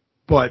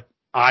 but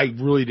I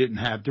really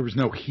there was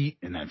no heat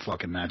in that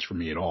fucking match for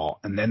me at all.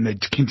 And then they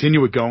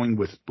continue it going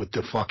with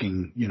the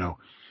fucking,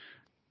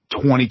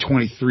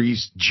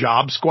 2023's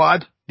Job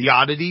Squad, the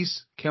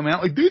Oddities came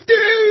out like, dude,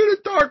 the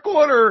Dark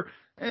Order.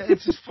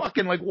 It's just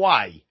fucking like,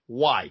 why?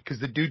 Why? Because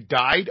the dude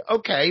died?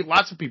 Okay,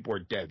 lots of people are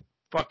dead.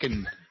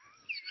 Fucking,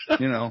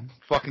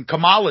 fucking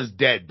Kamala's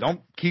dead. Don't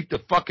keep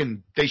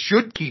they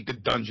should keep the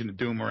Dungeon of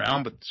Doom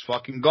around, but it's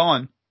fucking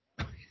gone.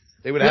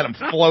 They would have had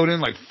him float in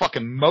like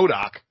fucking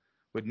MODOK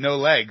with no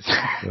legs.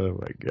 Oh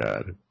my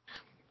God.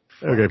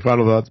 Okay,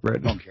 final thoughts,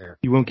 Brett. Don't care.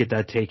 You won't get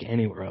that take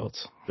anywhere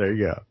else. There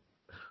you go.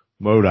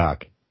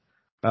 MODOK.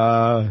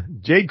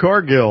 Jade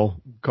Cargill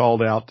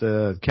called out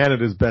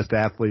Canada's best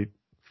athlete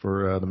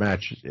for the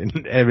match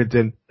in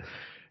Edmonton.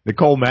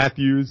 Nicole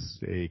Matthews,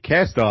 a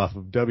cast-off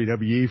of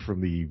WWE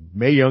from the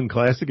Mae Young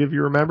Classic, if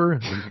you remember.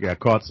 She got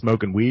caught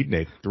smoking weed and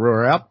they threw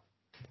her out.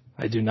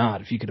 I do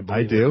not, if you could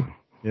believe I do.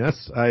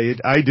 Yes,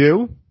 I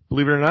do,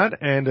 believe it or not.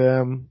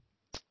 And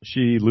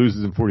she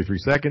loses in 43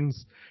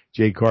 seconds.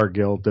 Jade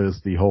Cargill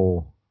does the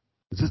whole,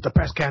 is this the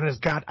best Canada's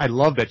got? I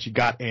love that she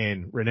got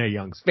in Renee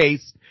Young's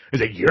face. Is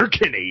like, you're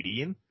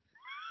Canadian.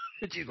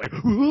 And she's like,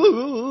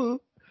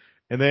 ooh.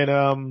 And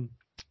then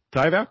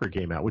Ty Valkyrie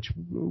came out, which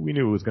we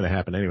knew was going to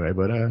happen anyway,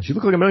 but she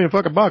looked like $1 million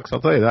fucking bucks.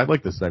 I'll tell you, I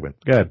like this segment.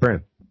 Go ahead,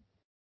 Brandon.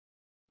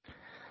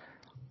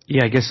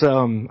 Yeah, I guess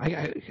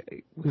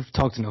we've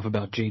talked enough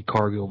about Jade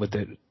Cargill, but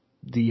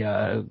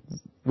the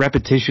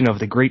repetition of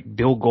the great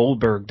Bill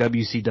Goldberg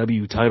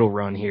WCW title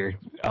run here,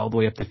 all the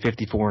way up to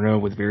 54-0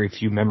 with very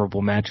few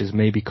memorable matches,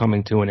 may be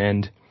coming to an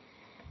end.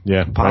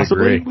 Yeah,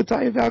 possibly with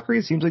Taya Valkyrie.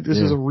 It seems like this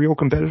is a real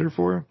competitor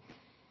for her.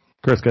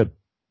 Chris, good.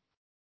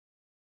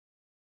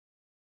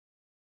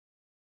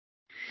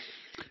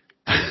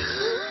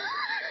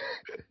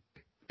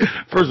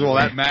 First of all,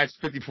 that match,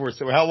 54.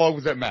 So how long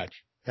was that match?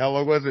 How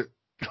long was it?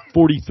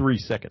 43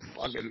 seconds.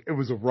 It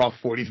was a rough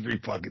 43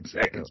 fucking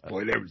seconds,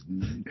 boy.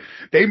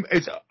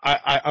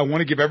 I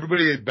want to give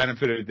everybody the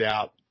benefit of the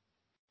doubt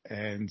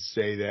and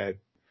say that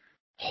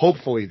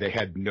hopefully they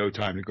had no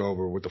time to go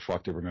over what the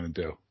fuck they were going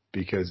to do.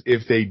 Because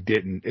if they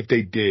did,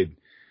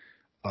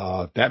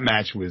 that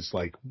match was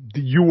like,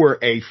 you were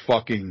a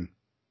fucking,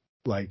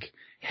 like,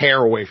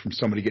 hair away from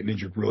somebody getting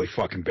injured really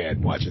fucking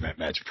bad watching that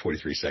match for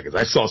 43 seconds.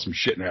 I saw some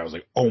shit in there. I was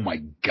like, oh my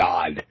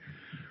God.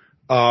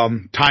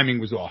 Timing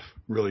was off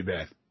really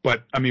bad,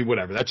 but I mean,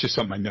 whatever. That's just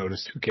something I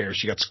noticed. Who cares?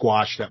 She got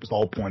squashed. That was the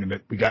whole point of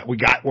it. We got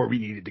where we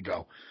needed to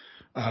go.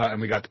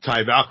 And we got the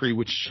Ty Valkyrie,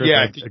 which,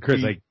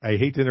 Chris, I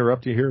hate to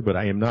interrupt you here, but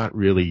I am not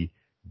really,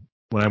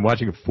 when I'm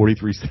watching a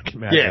 43-second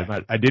match,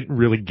 I didn't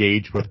really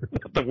gauge whether or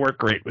not the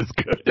work rate was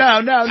good.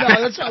 No,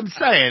 that's what I'm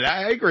saying.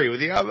 I agree with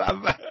you.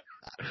 I'm with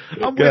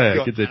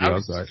you. Continue.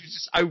 I'm sorry.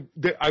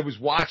 I was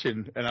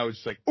watching and I was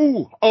just like,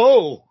 ooh,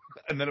 oh,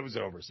 and then it was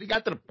over. So you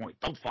got to the point.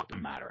 Don't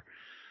fucking matter.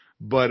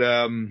 But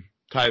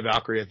Ty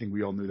Valkyrie, I think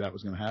we all knew that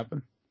was going to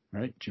happen,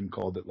 right? Jim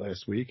called it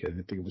last week. I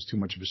didn't think it was too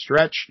much of a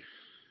stretch.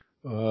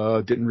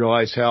 Didn't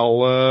realize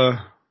how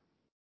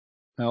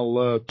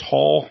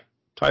tall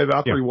Ty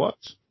Valkyrie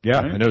was.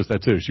 Yeah, right? I noticed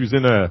that too. She was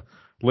in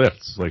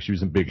lifts, like she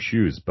was in big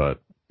shoes,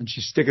 and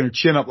she's sticking her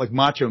chin up like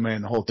Macho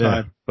Man the whole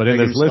time. Yeah, but in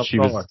those lifts, she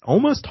was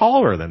almost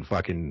taller than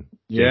fucking.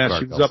 Yeah,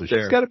 she was up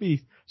there.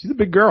 She's a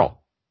big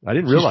girl. I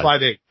didn't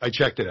realize. She's 5'8". I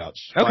checked it out.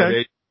 She's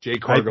 5'8".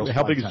 Jade Cargill.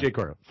 How big is Jade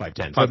Cargill?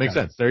 5'10". So that makes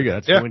sense. There you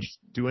go. That's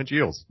 2-inch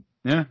heels.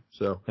 Yeah.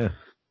 So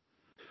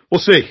we'll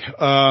see.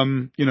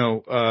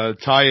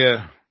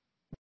 Taya,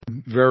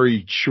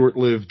 very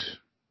short-lived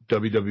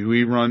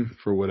WWE run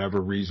for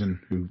whatever reason.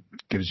 Who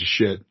gives a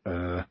shit?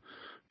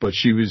 But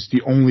she was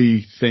the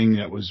only thing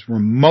that was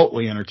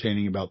remotely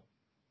entertaining about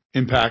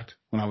Impact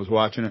when I was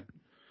watching it.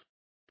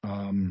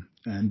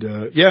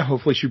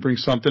 Hopefully she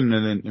brings something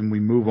and we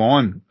move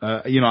on.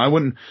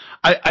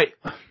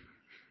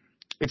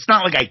 It's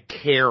not like I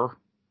care.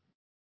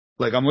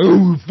 Like I'm like,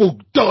 oh, fuck,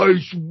 Taya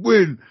should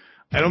win.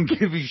 I don't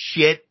give a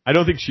shit. I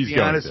don't think she's going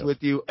to. To be honest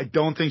with you, I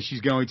don't think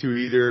she's going to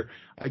either.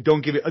 I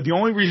don't give it. The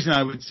only reason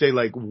I would say,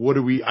 like,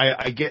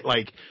 I get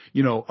like,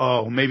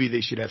 maybe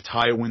they should have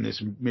Taya win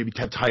this, maybe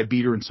have Taya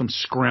beat her in some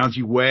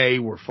scroungy way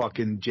where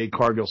fucking Jade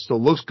Cargill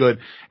still looks good,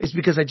 is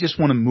because I just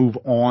want to move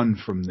on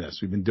from this.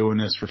 We've been doing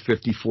this for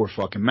 54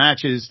 fucking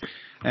matches,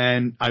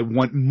 and I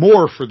want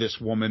more for this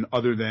woman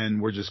other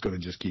than we're just going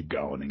to just keep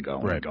going and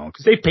going and going.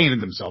 Because they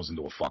painted themselves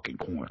into a fucking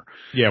corner.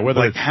 Yeah,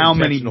 whether it's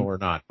intentional or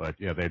not, but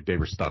yeah, they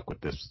were stuck with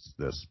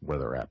this where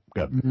they're at.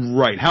 Good.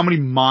 Right. How many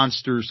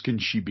monsters can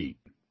she beat?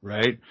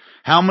 Right?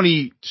 How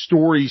many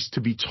stories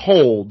to be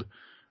told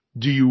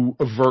do you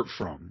avert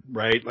from?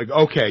 Right? Like,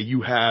 okay,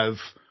 you have,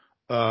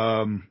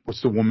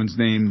 what's the woman's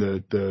name?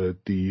 The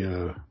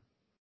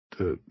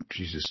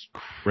Jesus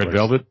Christ. Red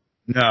Velvet?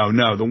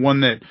 No, the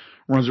one that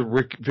runs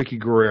with Vicky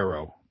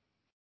Guerrero.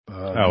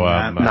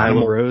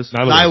 Nyla Rose.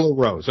 Nyla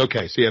Rose.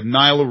 Okay, so you have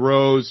Nyla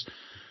Rose.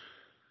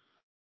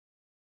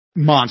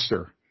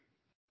 Monster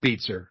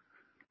beats her.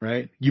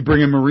 Right? You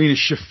bring in Marina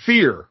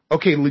Shafir.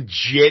 Okay,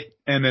 legit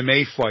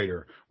MMA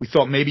fighter. We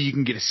thought maybe you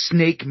can get a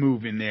snake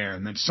move in there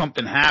and then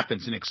something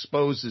happens and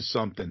exposes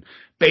something.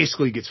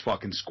 Basically gets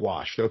fucking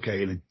squashed.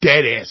 Okay, in a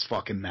dead ass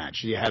fucking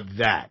match. You have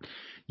that.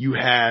 You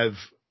have,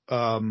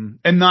 and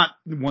not,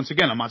 once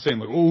again, I'm not saying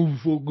like, oh,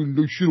 fucking,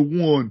 they should have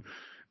won.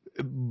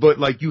 But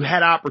like, you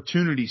had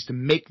opportunities to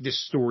make this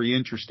story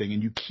interesting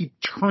and you keep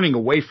turning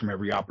away from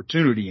every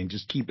opportunity and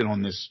just keep it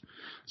on this.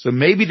 So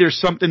maybe there's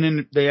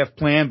something they have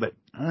planned, but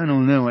I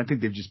don't know. I think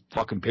they've just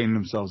fucking painted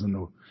themselves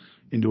into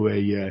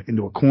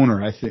a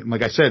corner. I think,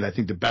 like I said, I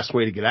think the best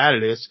way to get out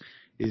of this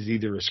is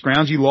either a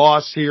scroungy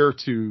loss here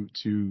to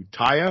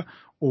Taya,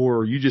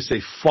 or you just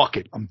say, fuck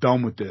it, I'm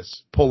done with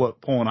this. Pull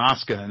an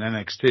Asuka in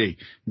NXT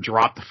and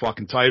drop the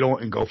fucking title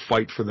and go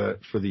fight for the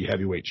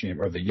heavyweight champ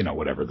or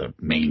whatever, the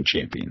main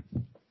champion.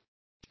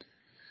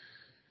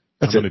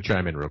 I'm going to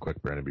chime in real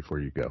quick, Brandon, before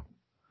you go.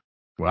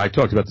 Well, I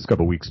talked about this a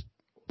couple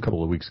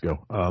of weeks ago.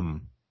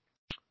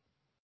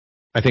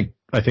 I think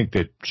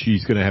that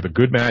she's going to have a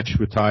good match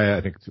with Taya.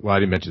 I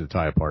didn't mention the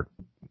Taya part.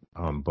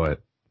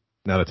 But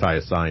now that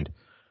Taya's signed,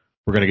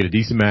 we're going to get a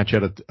decent match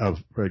out of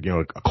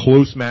a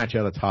close match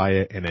out of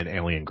Taya, and then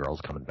Alien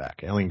Girl's coming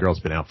back. Alien Girl's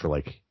been out for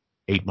like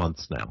 8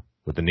 months now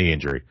with the knee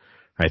injury.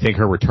 I think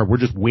her return, we're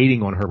just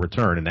waiting on her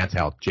return, and that's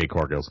how Jade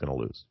Cargill's going to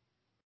lose.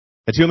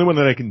 That's the only one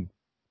that I can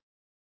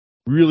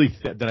really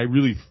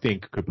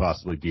think could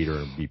possibly beat her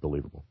and be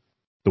believable.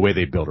 The way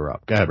they build her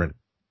up. Go ahead, Brandon.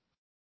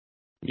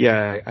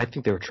 Yeah, I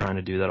think they were trying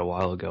to do that a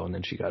while ago, and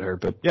then she got hurt.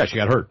 But yeah, she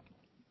got hurt.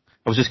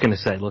 I was just going to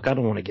say, look, I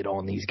don't want to get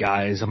on these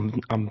guys. I'm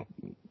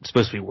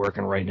supposed to be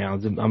working right now.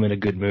 I'm in a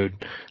good mood.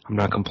 I'm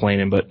not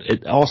complaining. But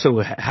it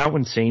also, how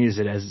insane is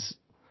it as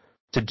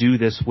to do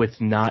this with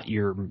not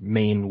your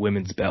main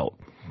women's belt?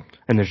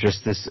 And there's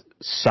just this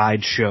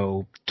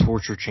sideshow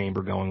torture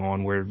chamber going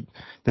on where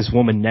this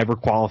woman never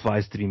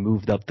qualifies to be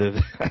moved up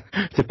the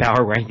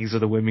power rankings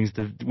of the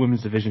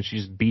women's division.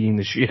 She's beating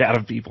the shit out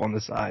of people on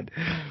the side.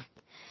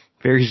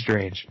 Very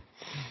strange.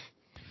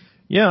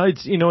 Yeah,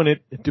 it's, and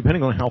it,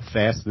 depending on how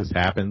fast this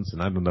happens,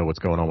 and I don't know what's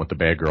going on with the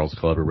Bad Girls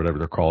Club or whatever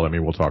they're called. I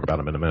mean, we'll talk about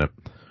them in a minute.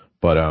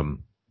 But,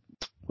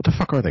 what the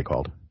fuck are they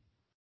called?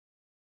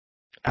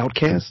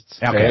 Outcasts?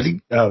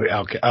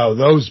 Oh,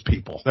 those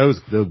people.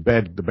 The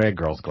Bad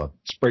Girls Club.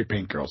 Spray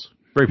paint girls.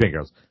 Spray paint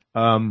girls.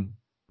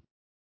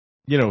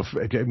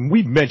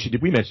 We mentioned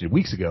it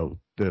weeks ago,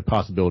 the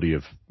possibility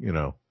of,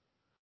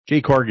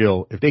 Jade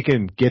Cargill, if they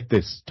can get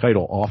this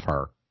title off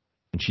her,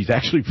 and she's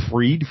actually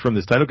freed from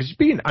this title, because she's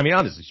being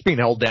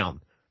held down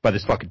by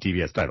this fucking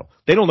TBS title.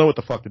 They don't know what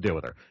the fuck to do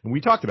with her. And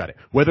we talked about it.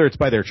 Whether it's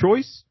by their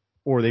choice,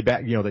 or they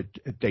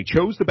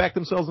chose to back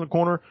themselves in the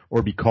corner,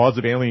 or because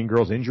of Alien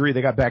Girl's injury,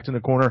 they got backed in the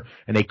corner,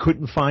 and they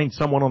couldn't find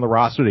someone on the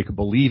roster they could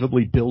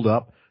believably build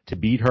up to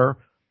beat her.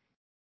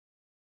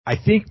 I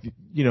think,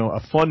 a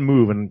fun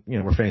move, and,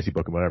 we're fantasy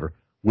booking, whatever,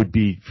 would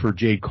be for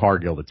Jade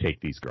Cargill to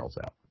take these girls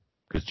out.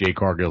 Because Jade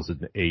Cargill's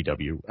an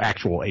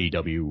actual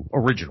AEW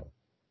original.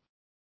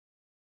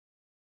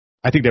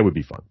 I think that would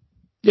be fun.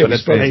 Yeah, but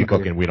that's fantasy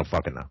booking. We don't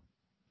fucking know.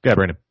 Go ahead,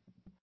 Brandon.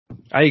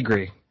 I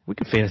agree. We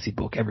could fantasy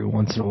book every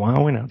once in a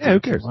while. We don't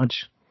who cares?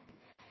 Much.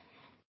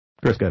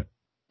 Chris, go ahead.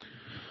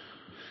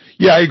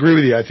 Yeah, I agree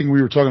with you. I think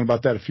we were talking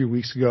about that a few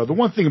weeks ago. The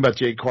one thing about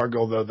Jade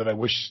Cargill, though, that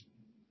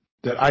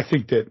I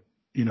think that,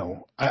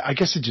 I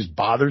guess it just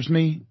bothers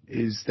me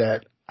is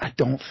that I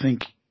don't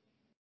think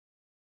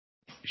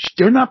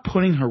they're not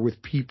putting her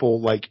with people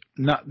like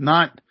not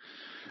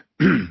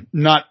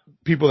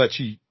people that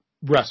she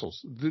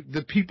wrestles.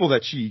 The people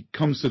that she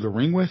comes to the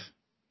ring with,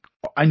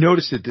 I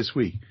noticed it this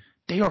week.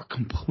 They are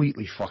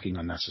completely fucking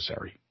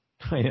unnecessary.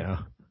 Yeah.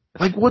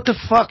 Like, what the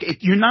fuck?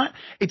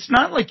 It's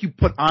not like you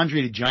put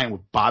Andre the Giant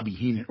with Bobby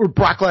Heenan or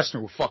Brock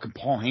Lesnar with fucking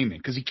Paul Heyman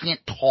because he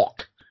can't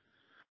talk.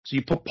 So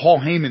you put Paul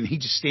Heyman, he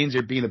just stands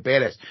there being a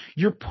badass.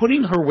 You're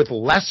putting her with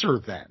lesser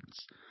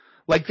thans.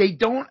 Like, they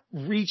don't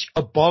reach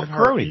above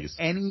her cronies.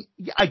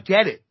 I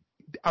get it.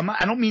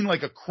 I don't mean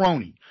like a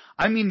crony.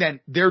 I mean that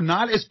they're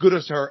not as good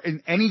as her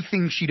in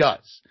anything she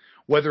does.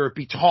 Whether it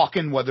be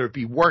talking, whether it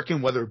be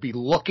working, whether it be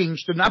looking,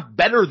 they're not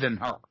better than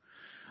her.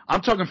 I'm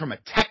talking from a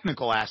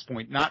technical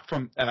aspect, not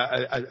from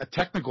a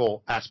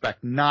technical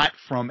aspect, not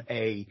from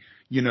a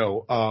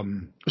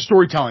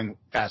storytelling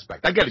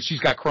aspect. I get it.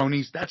 She's got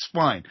cronies. That's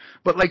fine.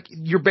 But like,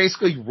 you're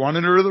basically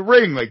running her to the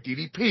ring like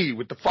DDP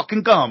with the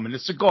fucking gum and the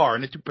cigar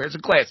and the 2 pairs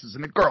of glasses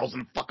and the girls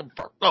and the fucking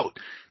fur coat.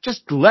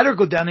 Just let her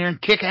go down there and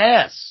kick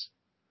ass.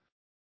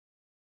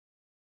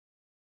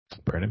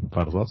 Brandon,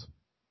 final thoughts?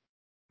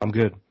 I'm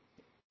good.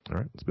 All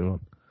right, let's move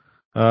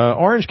on.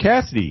 Orange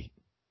Cassidy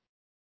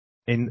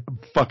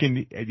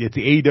it's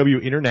the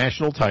AEW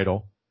International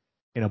title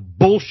in a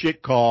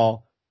bullshit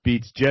call,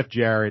 beats Jeff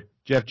Jarrett.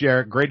 Jeff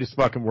Jarrett, greatest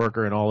fucking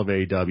worker in all of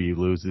AEW,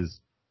 loses.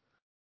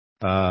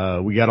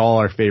 We got all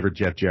our favorite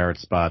Jeff Jarrett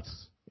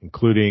spots,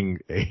 including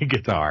a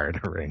guitar in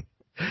the ring.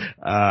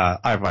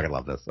 I fucking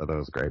love this. I thought it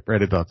was great.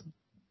 Brandon, thoughts?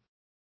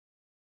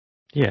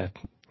 Yeah.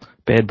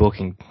 Bad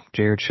booking.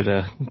 Jarrett should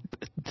have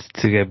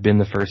been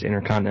the first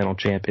Intercontinental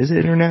champ. Is it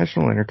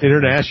international or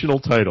International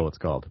title, it's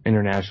called.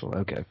 International.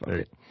 Okay, fuck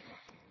it.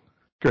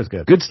 Chris,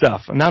 good. Good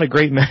stuff. Not a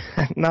great match,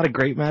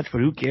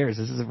 but who cares?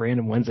 This is a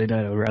random Wednesday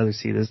night. I would rather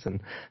see this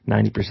than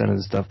 90% of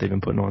the stuff they've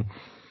been putting on.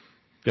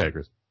 Yeah,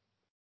 Chris.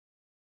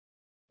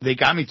 They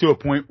got me to a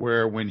point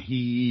where when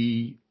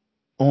he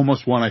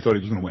almost won, I thought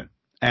he was going to win.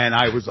 And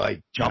I was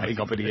like jumping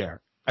up in the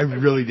air. I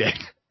really did.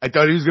 I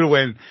thought he was going to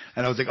win.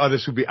 And I was like,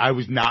 I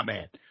was not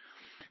mad.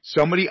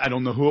 Somebody, I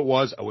don't know who it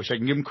was. I wish I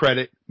can give him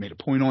credit. Made a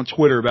point on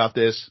Twitter about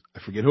this. I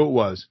forget who it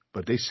was,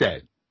 but they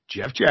said,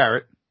 Jeff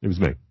Jarrett. It was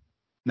me.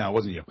 No, it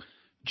wasn't you.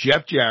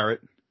 Jeff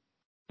Jarrett.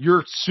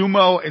 You're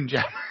sumo and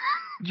Jeff.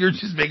 You're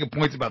just making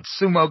points about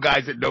sumo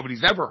guys that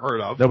nobody's ever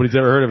heard of. Nobody's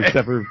ever heard of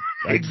except for,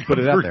 I just put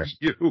it out there.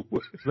 You.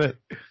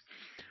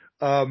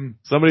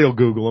 Somebody will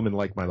Google him and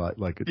like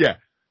it. Yeah.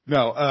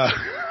 No,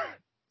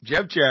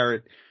 Jeff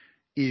Jarrett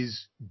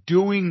is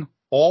doing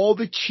all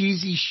the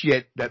cheesy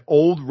shit that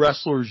old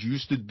wrestlers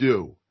used to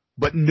do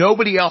but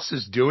nobody else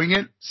is doing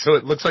it. So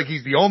it looks like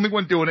he's the only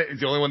one doing it.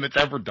 He's the only one that's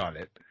ever done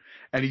it.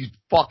 And he's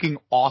fucking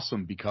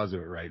awesome because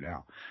of it right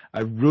now. I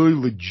really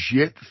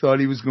legit thought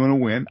he was going to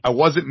win. I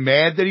wasn't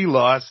mad that he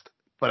lost,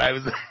 but I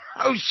was,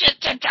 oh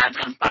shit, John's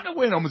going to fucking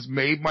win. Almost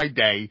made my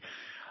day.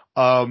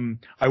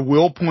 I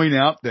will point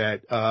out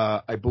that,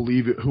 I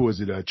believe who was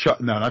it?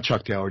 Not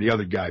Chuck Taylor, the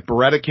other guy.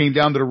 Beretta came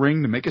down to the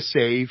ring to make a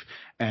save.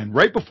 And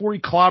right before he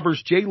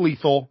clobbers Jay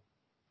Lethal,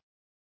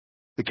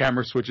 the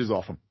camera switches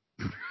off him.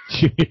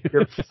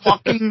 Their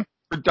fucking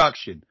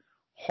production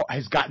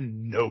has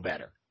gotten no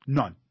better.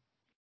 None.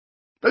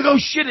 Like, oh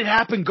shit, it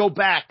happened. Go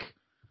back.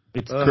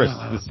 It's Chris,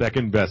 the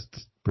second best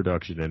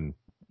production in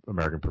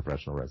American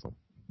professional wrestling.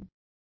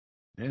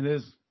 It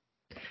is.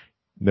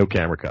 No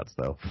camera cuts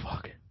though.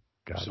 Fuck.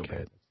 God, So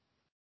bad.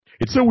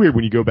 It's so weird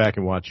when you go back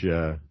and watch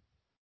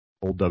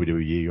old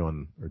WWE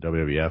or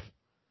WWF.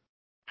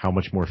 How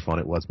much more fun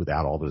it was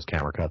without all those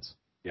camera cuts.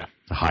 Yeah.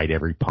 To hide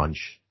every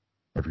punch,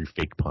 every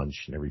fake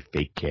punch, and every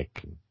fake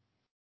kick.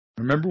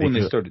 Remember when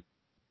they started?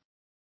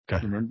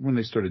 Okay. Remember when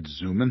they started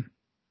zooming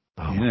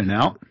Oh, in and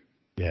out?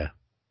 yeah.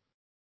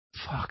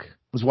 Fuck.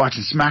 I was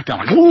watching SmackDown.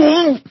 Like,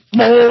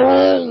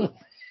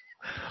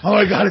 oh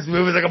my god, it's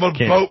moving like I'm on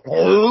a boat.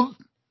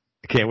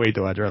 I can't wait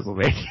to watch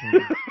WrestleMania.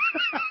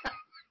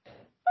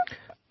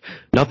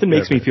 Nothing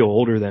makes me feel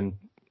older than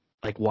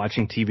like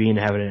watching TV and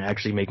having it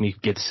actually make me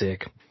get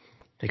sick.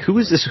 Like, who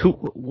is this?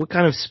 What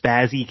kind of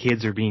spazzy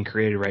kids are being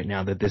created right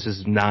now that this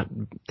is not?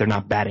 They're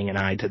not batting an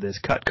eye to this.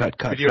 Cut.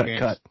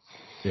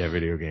 Yeah,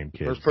 video game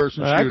kids. First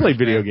person shooters. I play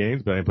video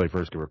games, but I didn't play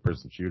first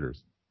person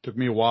shooters. Took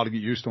me a while to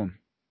get used to them.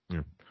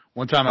 Yeah.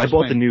 One time I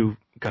bought the new.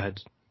 Go ahead.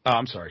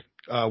 I'm sorry.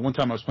 One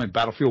time I was playing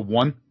Battlefield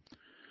 1,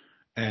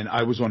 and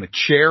I was on a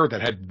chair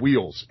that had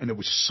wheels, and it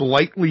was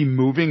slightly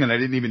moving, and I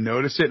didn't even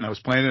notice it, and I was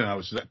playing it, and I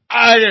was like,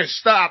 I just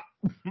stop.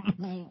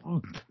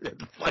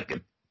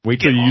 Fucking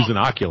wait till you use an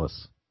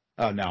Oculus.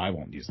 Oh, no, I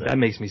won't use that. That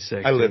makes me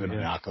sick. I live in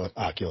an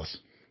Oculus.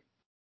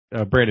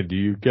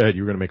 Brandon, go ahead.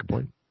 You were going to make a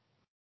point.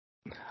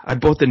 I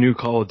bought the new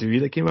Call of Duty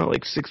that came out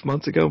like 6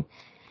 months ago.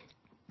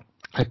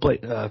 I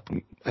played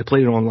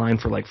it online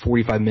for like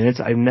 45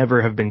 minutes. I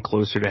never have been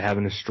closer to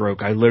having a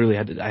stroke. I literally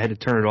had to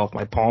turn it off.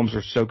 My palms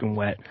are soaking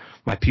wet.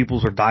 My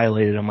pupils are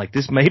dilated. I'm like,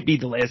 this might be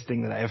the last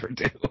thing that I ever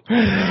do.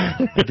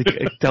 I had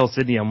to tell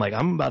Sydney, I'm like,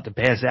 I'm about to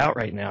pass out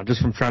right now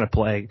just from trying to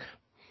play.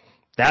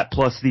 That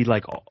plus the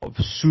like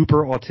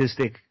super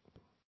autistic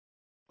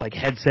like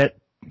headset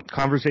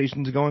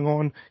conversations going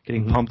on,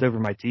 getting pumped over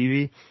my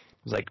TV. I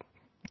was like,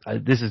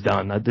 this is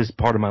done. This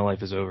part of my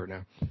life is over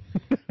now.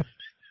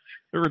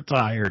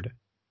 Retired.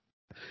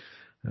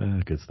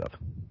 Good stuff.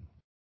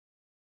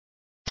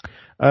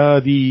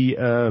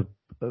 The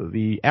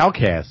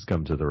Outcasts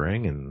come to the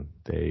ring and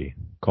they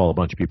call a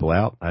bunch of people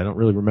out. I don't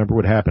really remember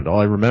what happened.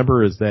 All I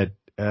remember is that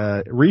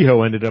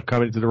Riho ended up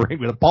coming to the ring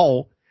with a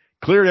pole,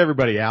 cleared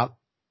everybody out,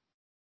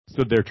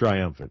 stood there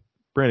triumphant.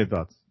 Brandon,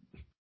 thoughts?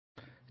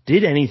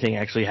 Did anything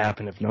actually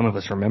happen if none of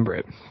us remember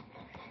it?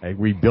 Are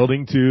we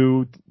building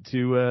to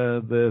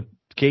the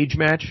cage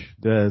match?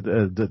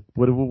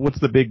 What's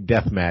the big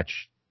death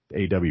match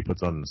AEW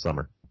puts on in the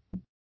summer?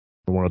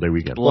 Memorial Day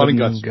weekend. Blood and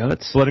guts.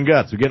 Blood and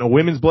guts. We're getting a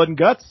women's blood and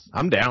guts?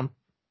 I'm down.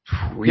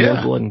 Real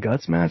blood and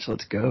guts match?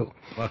 Let's go.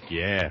 Fuck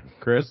yeah.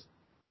 Chris?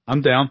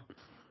 I'm down.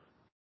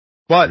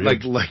 But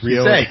like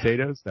you say,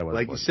 potatoes?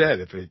 Like you said,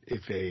 if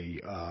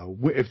the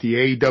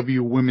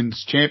AEW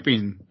women's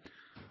champion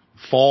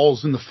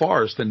falls in the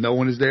forest and no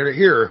one is there to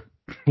hear,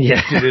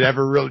 yeah. Did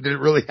it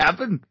really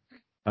happen?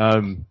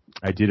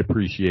 I did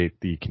appreciate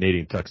the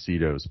Canadian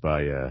tuxedos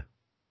by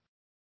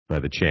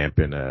the champ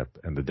and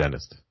the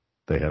dentist.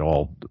 They had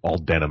all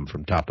denim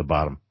from top to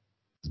bottom. I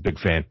was a big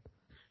fan.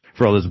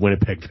 For all those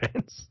Winnipeg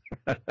fans.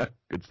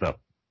 Good stuff.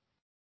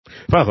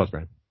 Final thoughts,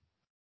 Brian?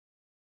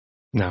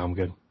 No, I'm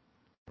good.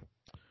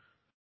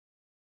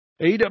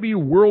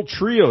 AEW World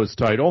Trios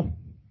title.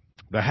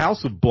 The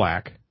House of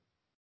Black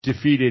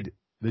defeated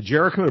the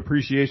Jericho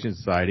Appreciation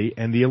Society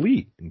and the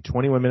Elite in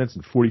 21 minutes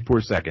and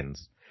 44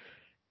 seconds.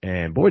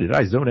 And boy, did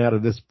I zone out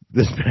of this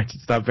match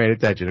and stop paying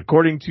attention.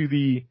 According to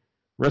the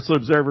Wrestler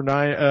Observer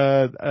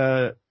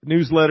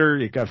newsletter,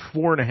 it got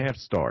 4.5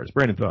 stars.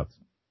 Brandon, thoughts?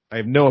 I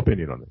have no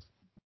opinion on this.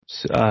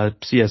 So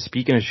yeah,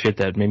 speaking of shit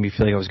that made me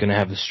feel like I was going to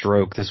have a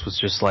stroke, this was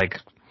just like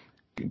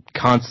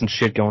constant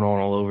shit going on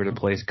all over the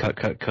place.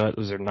 Cut.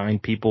 Was there 9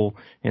 people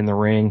in the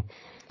ring?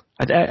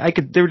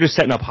 They were just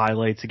setting up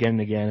highlights again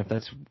and again. If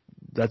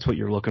that's what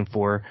you're looking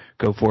for,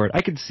 go for it.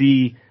 I could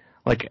see,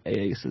 like,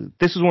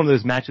 this is one of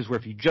those matches where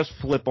if you just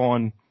flip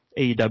on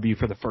AEW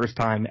for the first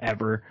time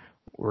ever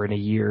or in a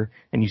year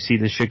and you see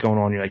this shit going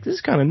on, you're like, this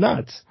is kind of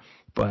nuts.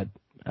 But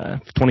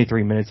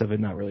 23 minutes of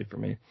it, not really for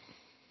me.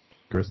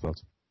 Chris,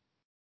 thoughts?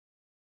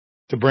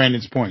 To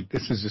Brandon's point,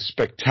 this is a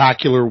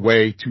spectacular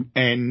way to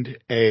end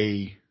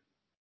a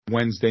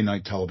Wednesday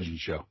night television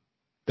show.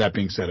 That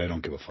being said, I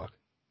don't give a fuck.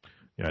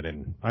 Yeah,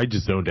 I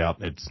just zoned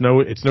out. It's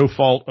no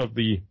fault of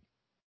the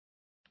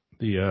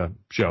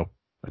show.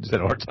 I just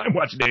had a hard time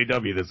watching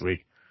AEW this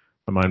week.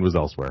 My mind was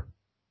elsewhere.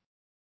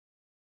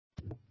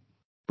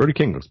 Brody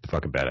King looks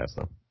fucking badass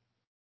though.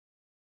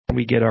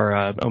 We get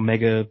our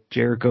Omega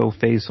Jericho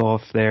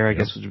face-off there, I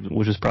guess,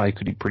 which is probably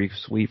could be pretty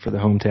sweet for the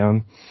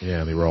hometown.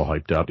 Yeah, they were all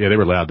hyped up. Yeah, they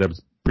were loud. That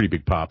was pretty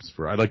big pops.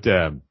 I liked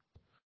Kenny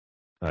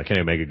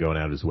Omega going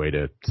out of his way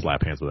to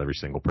slap hands with every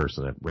single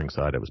person at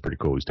ringside. That was pretty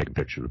cool. He was taking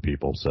pictures with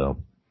people. So,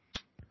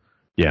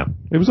 yeah,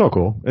 it was all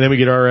cool. And then we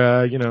get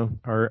our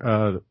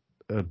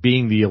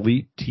being the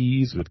elite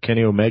tease with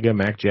Kenny Omega,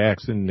 Mac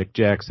Jackson, Nick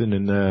Jackson,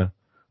 and the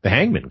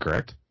Hangman,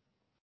 correct?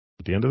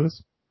 At the end of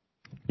this?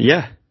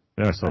 Yeah.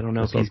 I don't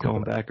know if he's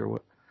going back or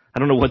what. I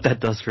don't know what that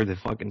does for the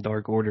fucking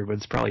Dark Order, but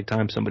it's probably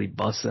time somebody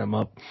busts them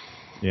up.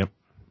 Yep.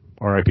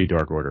 R.I.P.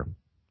 Dark Order.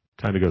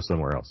 Time to go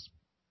somewhere else.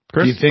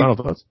 Chris, final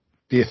thoughts?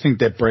 Do you think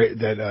that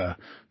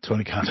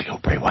Tony Khan's like, oh,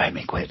 Bray Wyatt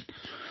may quit?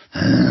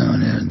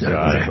 God,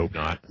 I hope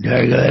not.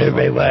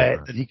 Bray Wyatt.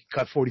 And he can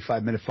cut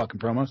 45-minute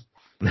fucking promos.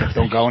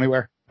 Don't go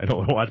anywhere. I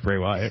don't want Bray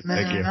Wyatt.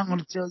 Man, Thank you. I'm going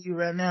to tell you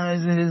right now,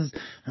 and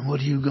what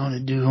are you going to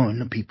do?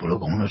 And the people are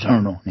going to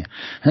turn on you.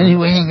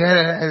 Anyway,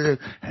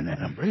 and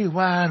then Bray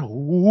Wyatt,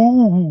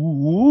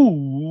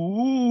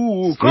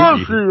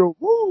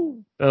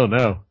 Oh,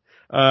 no.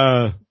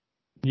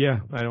 Yeah,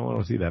 I don't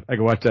want to see that. I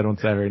can watch that on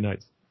Saturday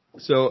nights.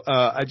 So,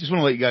 I just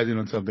want to let you guys in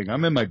on something.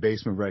 I'm in my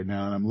basement right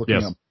now, and I'm looking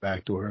out the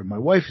back door, and my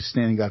wife is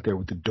standing out there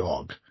with the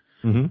dog.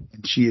 Mm-hmm.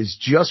 And she has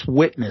just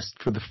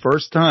witnessed for the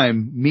first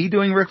time me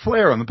doing Ric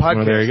Flair on the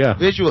podcast. Oh, there you go.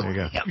 Visually. There you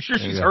go. I'm sure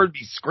she's heard me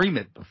scream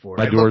it before.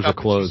 My doors are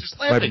closed. She's just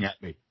laughing at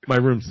me. My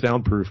room's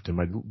soundproofed and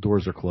my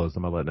doors are closed.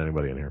 I'm not letting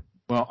anybody in here.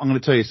 Well, I'm going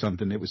to tell you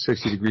something. It was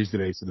 60 degrees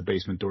today, so the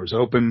basement door's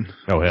open.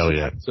 Oh, hell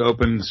yeah. It's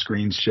open. The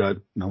screen's shut.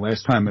 And the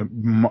last time it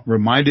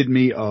reminded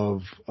me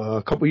of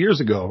a couple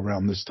years ago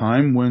around this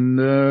time when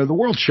the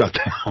world shut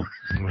down.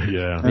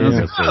 Yeah.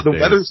 The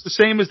weather's the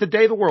same as the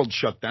day the world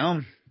shut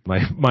down.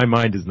 My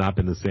mind has not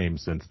been the same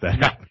since that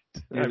happened.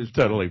 I'm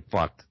totally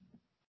fucked.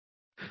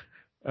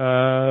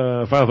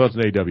 Final thoughts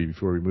on AEW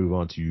before we move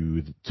on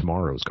to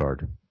tomorrow's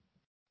card.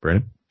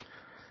 Brandon?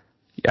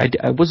 Yeah,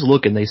 I was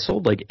looking. They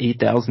sold like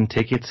 8,000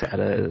 tickets at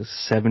a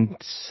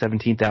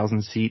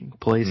 17,000 seat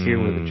place here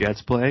where the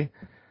Jets play.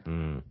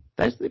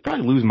 They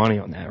probably lose money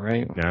on that,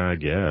 right? I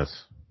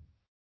guess.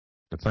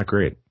 That's not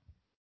great.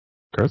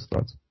 Chris,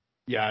 thoughts?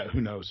 Yeah, who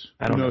knows?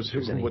 I don't know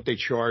what they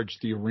charge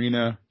the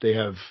arena. They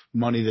have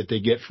money that they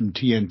get from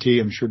TNT,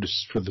 I'm sure,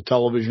 for the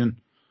television.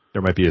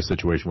 There might be a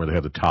situation where they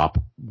have the top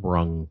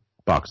rung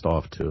boxed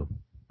off, too.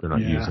 They're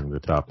not using the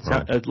top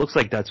rung. It looks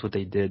like that's what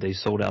they did. They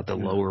sold out the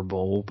lower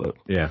bowl, but...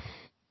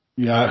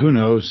 Yeah, who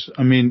knows?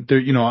 I mean,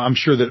 I'm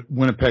sure that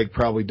Winnipeg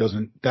probably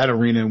that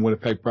arena in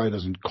Winnipeg probably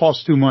doesn't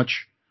cost too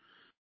much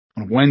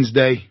on a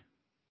Wednesday,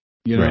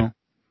 you know?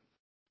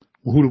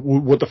 Right.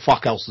 What the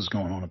fuck else is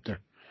going on up there?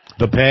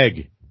 The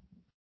Peg.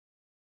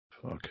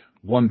 Fuck.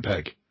 One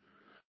peg.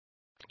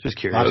 Just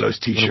curious. A lot of those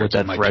t-shirts.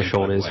 What that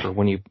threshold is for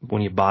when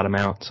you bottom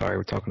out. Sorry,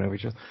 we're talking over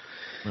each other.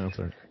 No, that's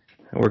all right.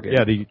 We're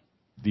good.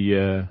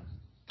 Yeah,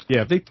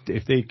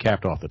 if they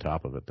capped off the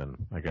top of it, then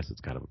I guess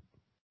it's kind of,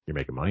 you're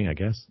making money, I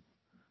guess.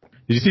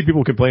 Did you see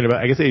people complain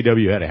about, I guess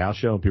AEW had a house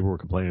show and people were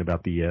complaining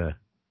about the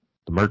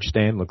merch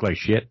stand looked like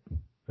shit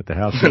at the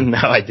house show? No,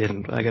 I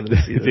didn't. I got to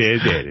see this.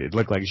 It did. It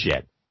looked like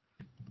shit.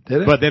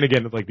 Did it? But then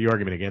again, like the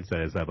argument against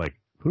that is that like,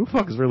 who the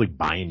fuck is really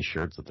buying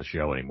shirts at the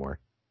show anymore?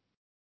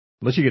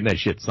 Unless you're getting that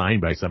shit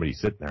signed by somebody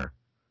sitting there.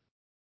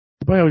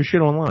 You buy all your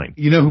shit online.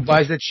 You know who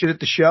buys that shit at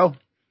the show?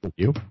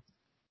 You?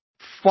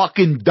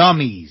 Fucking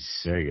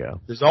dummies. There you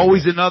go. There's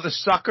always another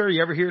sucker.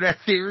 You ever hear that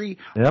theory?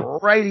 Yep.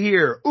 Right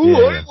here. Ooh,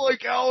 I like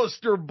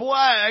Aleister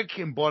Black,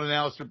 and bought an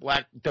Aleister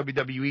Black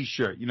WWE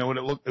shirt. You know what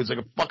it looked? It was like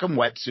a fucking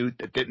wetsuit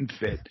that didn't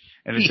fit,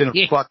 and it's in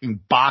a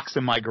fucking box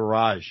in my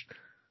garage.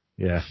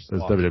 Yeah,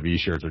 those WWE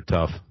shirts are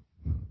tough.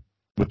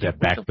 With that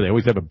back, they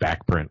always have a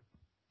back print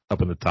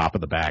up in the top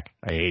of the back.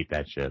 I hate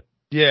that shit.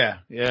 Yeah,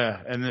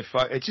 and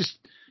it's just,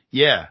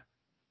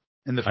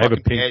 and the I have a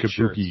fucking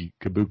pink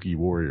Kabuki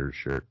Warriors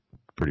shirt.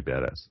 Pretty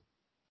badass.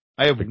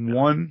 I have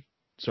one.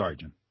 Sorry,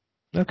 Jim.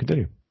 No,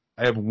 continue.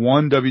 I have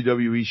one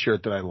WWE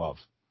shirt that I love,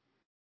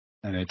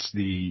 and it's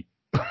the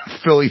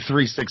Philly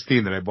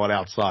 316 that I bought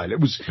outside. It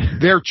was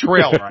their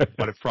trailer I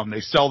bought it from. They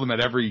sell them at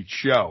every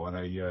show,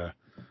 and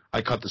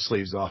I cut the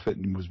sleeves off it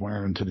and was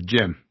wearing them to the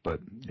gym.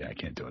 But yeah, I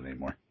can't do it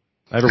anymore.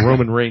 I have a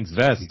Roman Reigns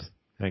vest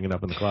hanging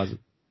up in the closet.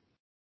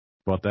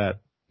 Bought that.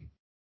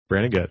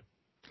 Brandon, good.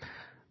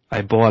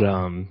 I bought,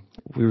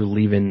 we were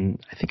leaving,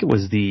 I think it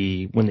was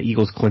when the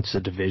Eagles clinched the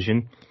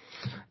division,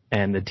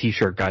 and the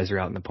t-shirt guys are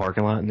out in the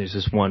parking lot, and there's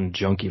this one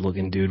junky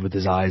looking dude with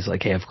his eyes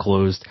like half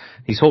closed.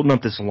 He's holding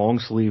up this long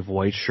sleeve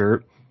white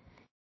shirt,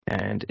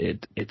 and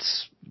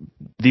it's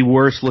the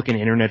worst looking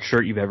internet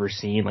shirt you've ever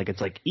seen. Like,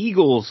 it's like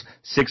Eagles,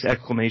 6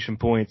 exclamation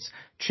points,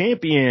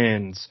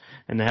 champions,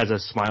 and it has a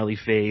smiley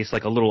face,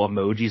 like a little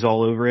emojis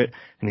all over it,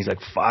 and he's like,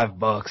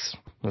 $5.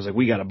 I was like,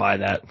 we gotta buy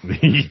that.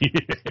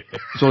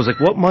 So I was like,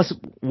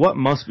 what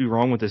must be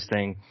wrong with this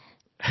thing?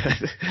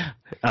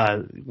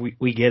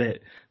 We get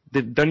it.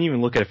 Don't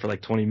even look at it for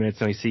like 20 minutes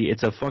and we see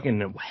it's a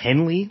fucking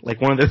Henley, like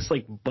one of those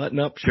like button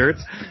up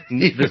shirts.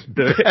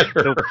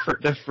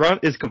 The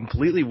front is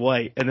completely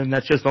white and then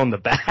that's just on the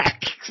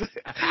back.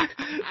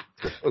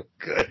 So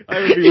good. I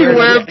would be You wearing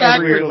wear it it back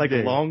every like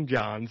game. long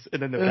johns,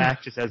 and then the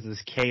back just has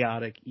this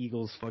chaotic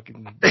Eagles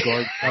fucking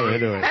guard. I'm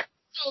into it.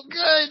 So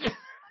good.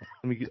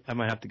 I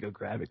might have to go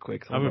grab it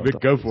quick.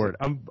 Go for it.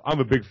 I'm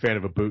a big fan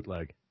of a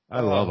bootleg.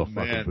 I love a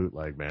fucking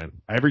bootleg, man.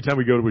 Every time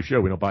we go to a show,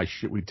 we don't buy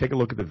shit. We take a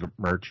look at the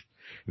merch,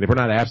 and if we're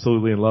not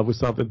absolutely in love with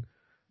something,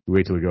 we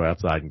wait till we go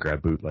outside and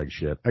grab bootleg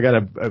shit. I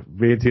got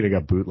Valentina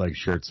got bootleg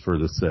shirts for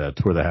this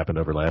tour that happened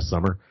over last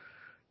summer,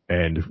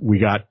 and we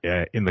got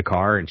in the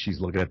car, and she's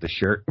looking at the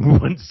shirt.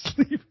 One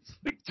sleeve is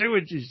like 2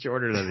 inches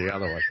shorter than the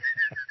other one.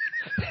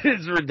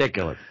 It's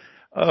ridiculous.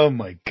 Oh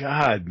my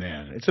God,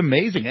 man. It's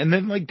amazing. And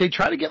then like they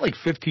try to get like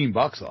 $15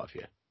 off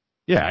you.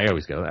 Yeah, I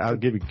always go. I'll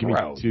give me 2.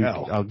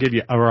 No. I'll give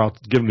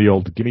them the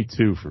old. Give me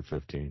 2 for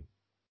 15.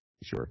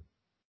 Sure.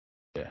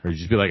 Yeah. Or you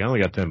just be like, I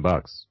only got $10.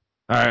 All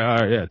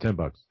right, yeah, $10.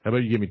 How about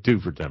you give me 2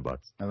 for $10?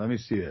 Now let me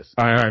see this.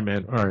 All right,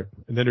 man. All right.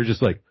 And then they're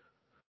just like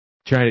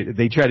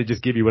they try to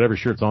just give you whatever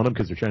shirt's on them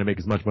because they're trying to make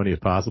as much money as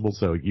possible.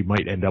 So you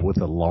might end up with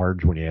a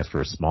large when you ask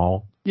for a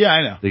small. Yeah,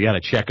 I know. So you got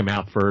to check them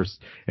out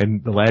first.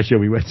 And the last show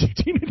we went to,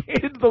 Tina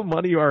handed the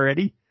money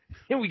already,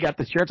 and we got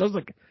the shirts. I was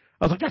like,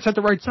 that's not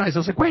the right size. I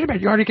was like, wait a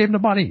minute, you already gave him the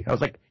money. I was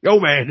like, yo,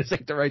 man, this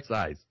ain't the right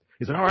size.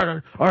 He's like, all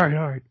right.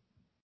 I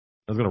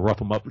was gonna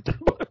rough him up for $10.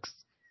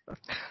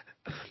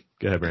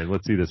 Go ahead, Brandon.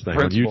 Let's see this thing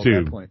Principal on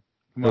YouTube.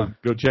 Come on.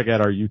 Go check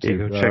out our YouTube.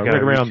 Yeah, go check out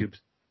our YouTube.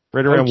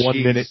 Right around Oh,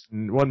 1 minute,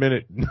 1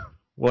 minute,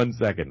 1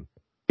 second.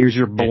 Here's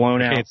your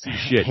blown out Can't see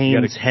shit.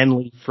 Haynes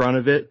Henley front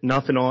of it,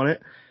 nothing on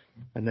it,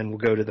 and then we'll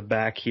go to the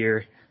back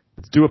here.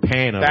 Let's do a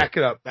pan of Back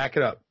it up. Back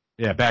it up.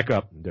 Yeah, back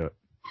up and do it.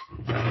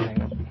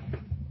 Hang on.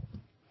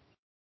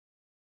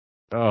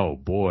 Oh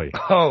boy.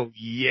 Oh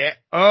yeah.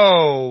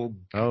 Oh.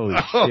 Holy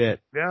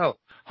shit. No.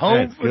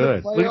 Home That's for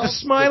good. the Look at the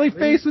smiley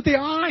face with the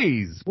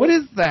eyes. What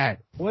is that?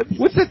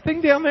 What's that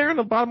thing down there in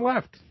the bottom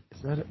left?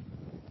 Is that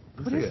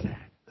What is that?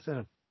 Is that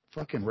a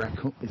fucking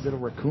raccoon? Is it a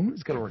raccoon?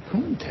 It's got a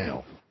raccoon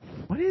tail.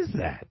 What is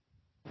that?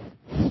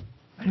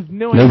 I have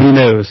no idea. Nobody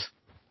knows.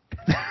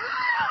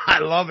 I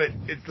love it.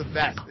 It's the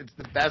best. It's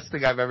the best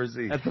thing I've ever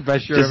seen. That's the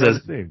best shirt Just I've ever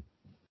says- seen.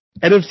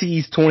 NFC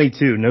East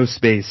 22, no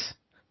space.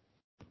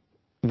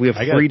 We have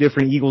I got 3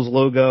 different Eagles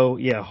logo.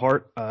 Yeah,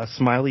 heart,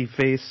 smiley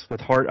face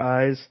with heart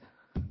eyes.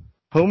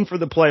 Home for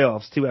the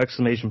playoffs, 2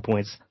 exclamation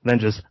points. Then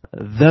just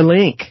the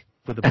link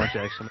with a bunch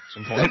of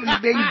exclamation points.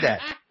 Somebody made that.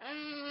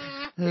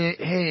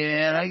 Hey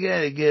man, I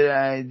got a good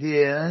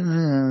idea.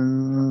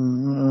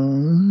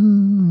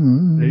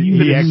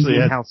 He actually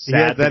had how he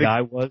had sad the that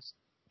guy was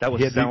that was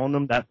he had the- selling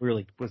them. That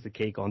really was the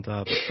cake on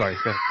top. Sorry,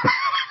 go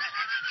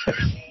ahead.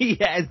 He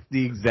has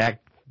the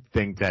exact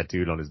thing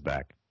tattooed on his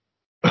back.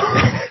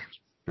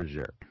 For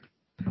sure.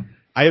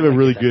 I have a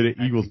really good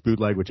Eagles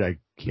bootleg, which I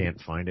can't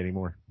find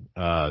anymore.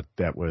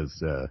 That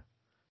was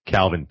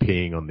Calvin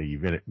peeing on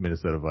the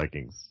Minnesota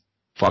Vikings.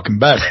 Fucking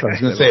best. I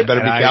was gonna say it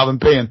better be Calvin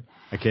Payne.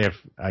 I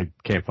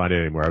can't find it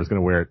anymore. I was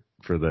gonna wear it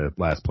for the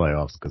last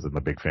playoffs because I'm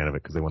a big fan of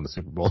it because they won the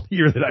Super Bowl the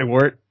year that I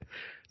wore it.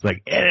 It's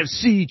like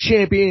NFC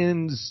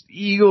champions,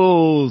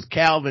 Eagles,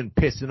 Calvin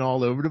pissing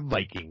all over the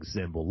Vikings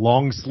symbol.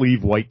 Long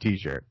sleeve white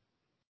t-shirt.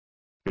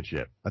 Good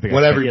shit. I think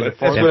What I everybody, the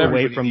farther that's what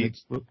away everybody from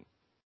needs.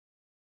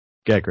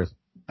 Okay, Chris.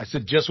 I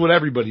said just what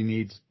everybody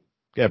needs.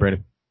 Yeah,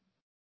 Brandon.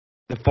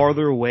 the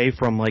farther away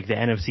from like the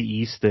NFC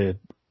East, the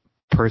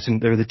person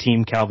or the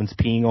team Calvin's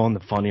peeing on, the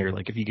funnier.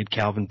 Like if you get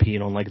Calvin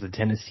peeing on like the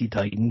Tennessee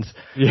Titans,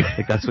 Yeah.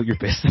 like that's what you're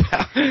pissed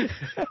about.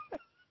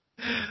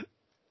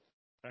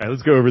 All right,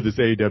 let's go over this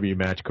AEW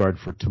match card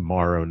for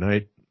tomorrow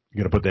night. You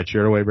gonna put that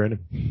shirt away, Brandon?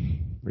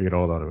 Or you gonna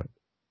hold on to it?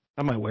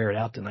 I might wear it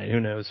out tonight. Who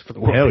knows? For the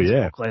Hell World Baseball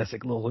yeah.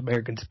 Classic, little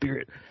American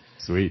spirit.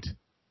 Sweet.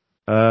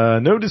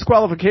 No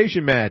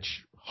disqualification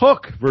match.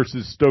 Hook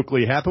versus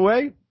Stokely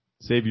Hathaway.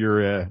 Save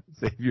your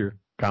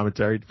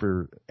commentary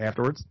for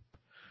afterwards.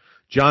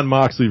 John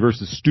Moxley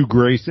versus Stu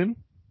Grayson.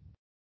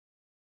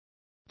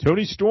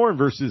 Tony Storm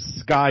versus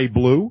Sky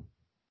Blue.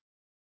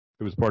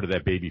 It was part of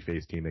that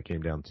babyface team that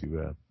came down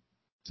to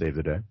save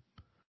the day.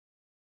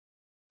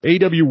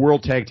 AEW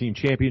World Tag Team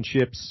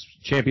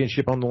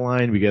Championship on the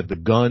line. We got the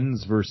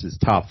Guns versus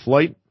Top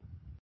Flight.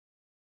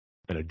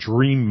 And a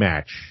dream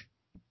match.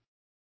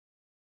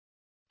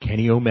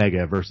 Kenny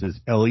Omega versus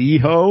El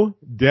Hijo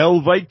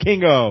del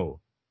Vikingo.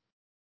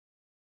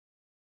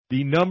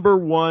 The number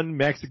one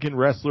Mexican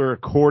wrestler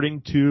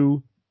according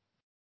to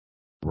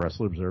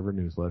Wrestler Observer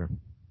newsletter.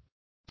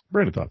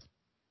 Brandon, thoughts?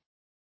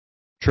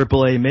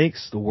 AAA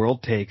makes, the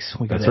world takes.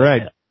 We got That's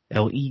right.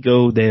 El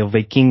Hijo del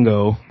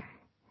Vikingo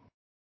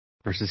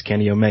versus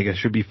Kenny Omega.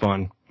 Should be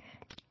fun.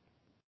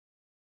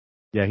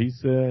 Yeah,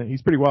 he's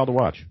pretty wild to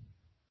watch.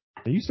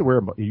 He used to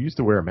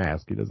wear a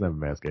mask. He doesn't have a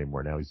mask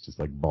anymore now. He's just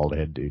like bald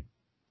head dude.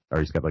 Or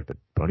he's got like the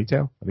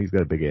ponytail. I think he's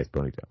got a big ass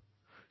ponytail.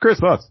 Chris,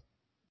 thoughts?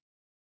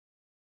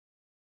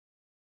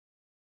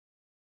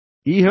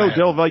 Hijo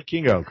del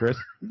Vikingo, Chris.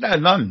 Nah,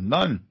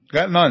 none.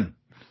 Got none.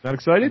 Not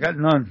excited? Got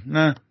none.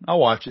 Nah, I'll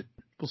watch it.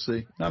 We'll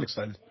see. Not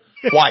excited.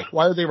 Why?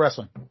 Why are they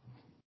wrestling?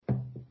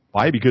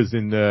 Why? Because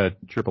in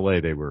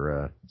AAA they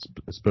were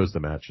supposed to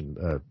match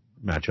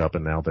up,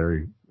 and now they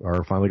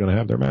are finally going to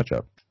have their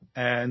matchup.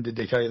 And did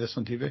they tell you this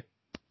on TV?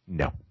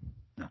 No.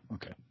 No.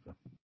 Okay.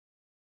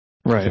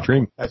 Right. It's a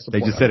dream. That's the They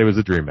point. just said it was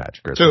a dream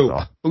match, Chris. So,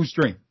 That's all. whose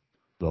dream?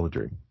 It's all a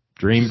dream.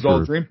 Dream This is all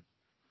for a dream?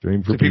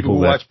 dream for To people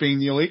who that watch Being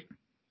the Elite?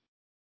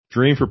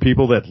 dream for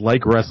people that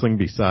like wrestling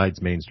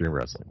besides mainstream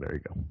wrestling. There you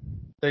go.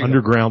 There you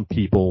Underground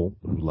people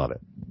who love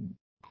it.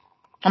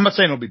 I'm not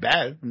saying it'll be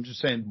bad. I'm just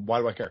saying, why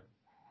do I care?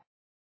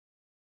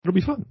 It'll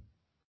be fun.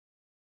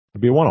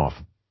 It'll be a one-off.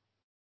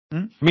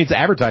 Hmm? I mean, it's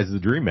advertised as a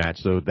dream match,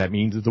 so that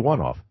means it's a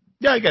one-off.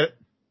 Yeah, I get it.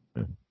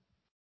 Yeah.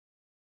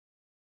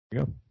 There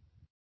you go.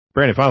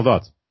 Brandon, final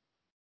thoughts?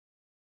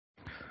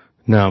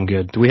 No, I'm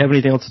good. Do we have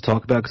anything else to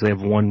talk about? Because I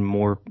have one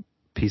more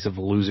piece of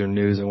loser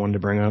news I wanted to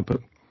bring up.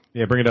 But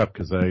Yeah, bring it up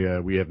because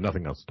we have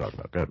nothing else to talk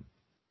about. Go ahead.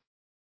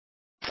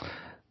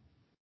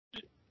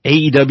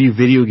 AEW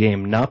video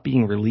game not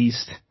being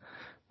released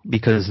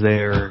because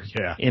they're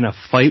in a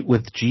fight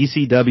with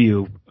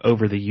GCW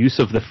over the use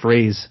of the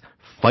phrase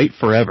 "fight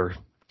forever."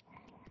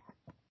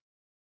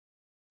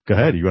 Go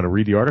ahead. You want to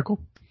read the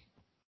article?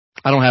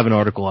 I don't have an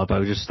article up. I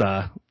was just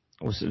trying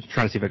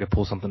to see if I could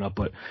pull something up,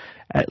 but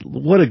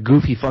what a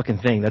goofy fucking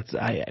thing.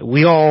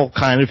 We all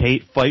kind of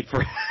hate fight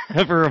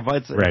forever.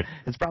 Right.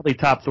 It's probably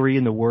top 3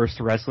 in the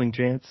worst wrestling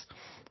chants.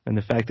 And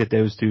the fact that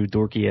those two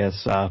dorky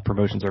ass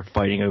promotions are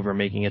fighting over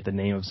making it the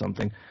name of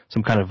something,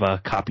 some kind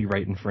of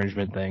copyright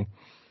infringement thing.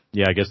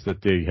 Yeah, I guess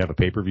that they have a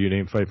pay-per-view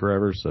named Fight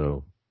Forever,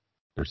 so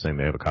they're saying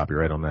they have a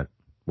copyright on that.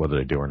 Whether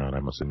they do or not,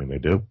 I'm assuming they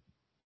do.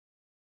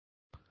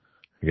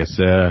 I guess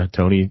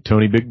Tony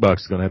Big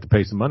Buck's going to have to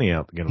pay some money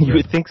out to get him. You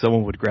would think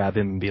someone would grab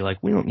him and be like,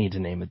 "We don't need to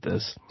name it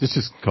this.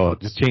 Just call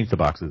it. Just change the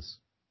boxes.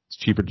 It's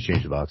cheaper to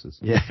change the boxes.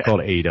 Yeah, call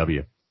it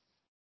AEW.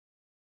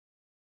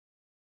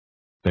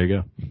 There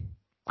you go.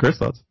 Chris,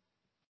 thoughts?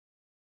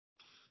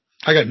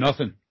 I got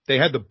nothing. They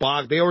had the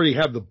box. They already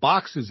have the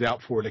boxes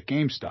out for it at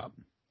GameStop.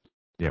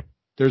 Yep.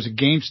 There's a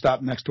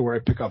GameStop next to where I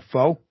pick up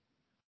pho.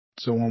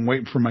 So when I'm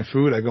waiting for my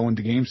food, I go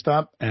into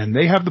GameStop, and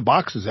they have the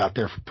boxes out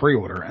there for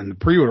pre-order, and the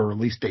pre-order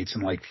release date's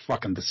in like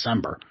fucking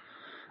December.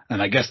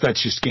 And I guess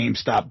that's just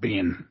GameStop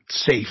being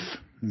safe.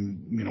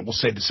 You know, we'll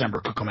say December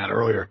could come out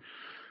earlier.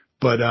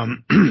 But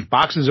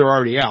boxes are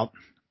already out.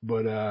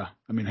 But I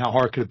mean, how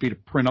hard could it be to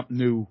print up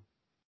new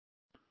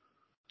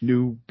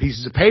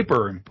pieces of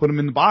paper and put them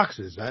in the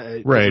boxes?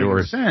 It right, doesn't or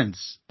make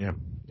sense. Yeah.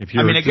 If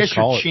you're, I mean, I guess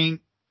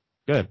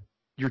Good.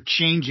 you're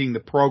changing the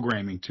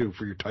programming too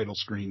for your title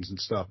screens and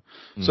stuff.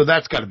 So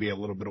that's got to be a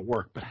little bit of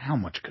work. But how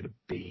much could it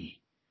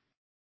be?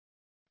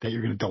 That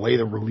you're going to delay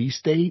the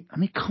release date? I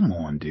mean, come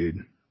on,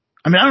 dude.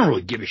 I mean, I don't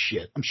really give a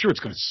shit. I'm sure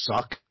it's going to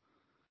suck.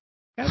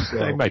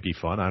 It might be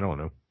fun. I don't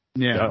know.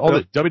 Yeah.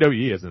 The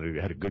WWE hasn't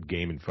had a good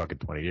game in fucking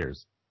 20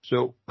 years.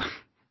 So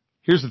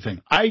here's the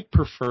thing. I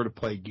prefer to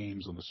play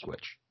games on the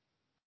Switch.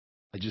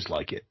 I just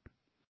like it.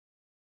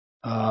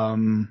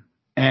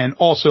 And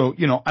also,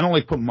 you know, I don't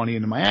like putting money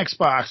into my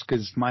Xbox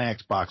because my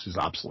Xbox is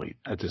obsolete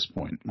at this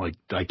point. Like,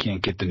 I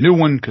can't get the new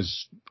one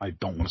because I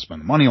don't want to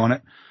spend the money on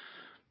it.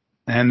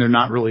 And they're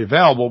not really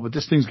available, but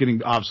this thing's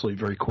getting obsolete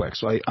very quick.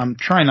 So I'm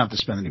trying not to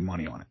spend any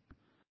money on it.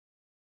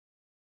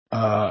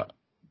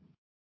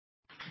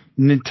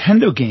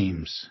 Nintendo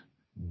games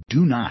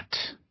do not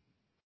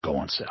go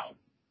on sale.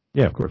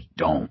 Yeah, of course.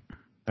 Don't.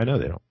 I know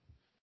they don't.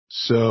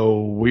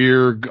 So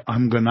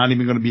I'm not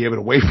even going to be able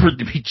to wait for it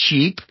to be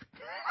cheap.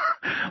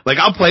 Like,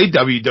 I'll play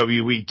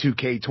WWE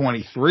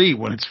 2K23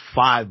 when it's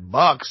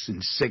 $5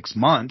 in 6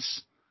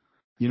 months.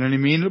 You know what I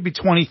mean? It'll be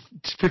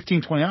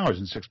 15, 20 hours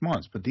in 6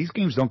 months, but these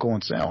games don't go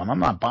on sale, and I'm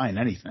not buying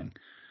anything.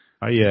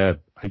 I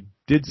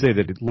did say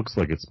that it looks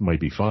like it might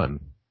be fun.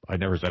 I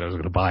never said I was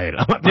going to buy it.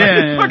 I'm not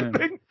buying the fucking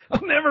thing.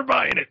 I'm never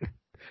buying it. Are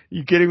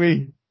you kidding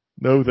me?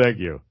 No, thank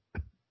you.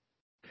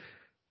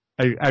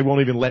 I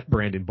won't even let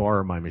Brandon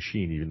borrow my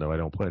machine, even though I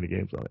don't play any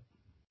games on it.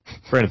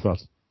 Brandon,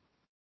 thoughts?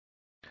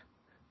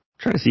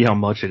 Trying to see how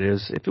much it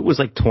is. If it was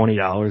like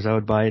 $20, I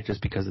would buy it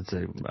just because it's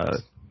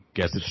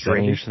a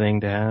strange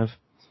thing to have.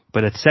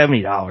 But at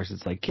 $70,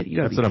 it's like, kid, you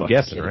gotta That's be what I'm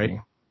guessing, right?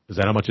 me. Is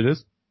that how much it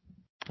is?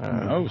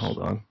 Hold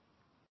on.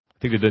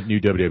 I think the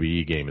new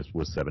WWE game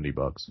was $70.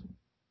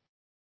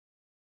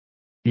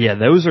 Yeah,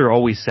 those are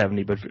always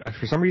 70, but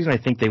for some reason I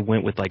think they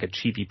went with like a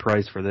cheapy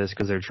price for this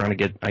because they're trying to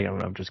get, I don't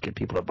know, just get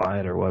people to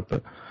buy it or what,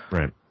 but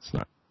right. It's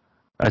not.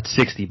 That's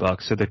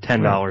 $60, so they're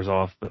 $10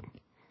 off, but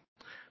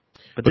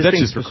that's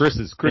just for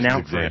Chris's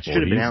example. It should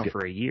have been out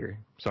for a year.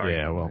 Sorry.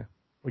 Yeah, well,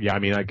 yeah, I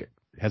mean,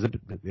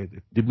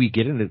 did we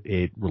get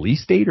a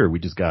release date or we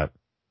just got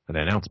an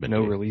announcement?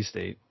 No release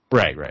date.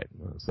 Right.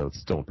 So it's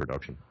still in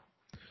production.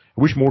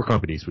 I wish more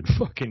companies would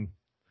fucking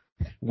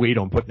wait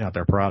on putting out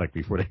their product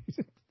before they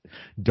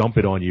dump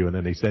it on you and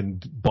then they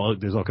send bugs.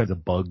 There's all kinds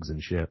of bugs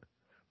and shit.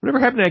 Whatever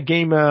happened to that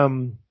game,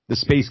 the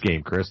space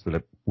game, Chris,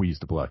 that we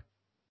used to play?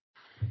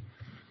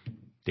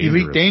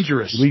 Elite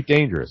Dangerous.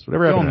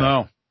 Whatever happened to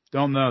that?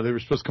 Don't know. They were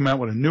supposed to come out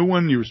with a new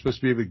one. You were supposed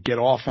to be able to get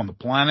off on the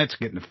planets,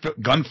 get into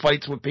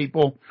gunfights with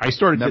people.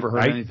 Never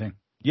heard anything.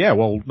 Yeah,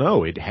 well,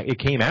 no, it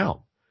came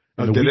out.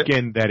 And the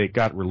weekend that it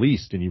got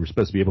released and you were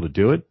supposed to be able to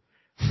do it,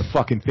 the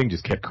fucking thing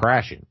just kept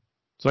crashing.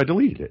 So I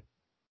deleted it.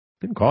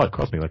 It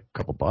cost me like a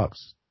couple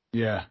bucks.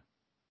 Yeah.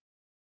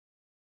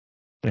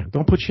 Yeah,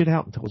 don't put shit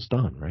out until it's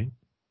done, right?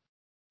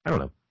 I don't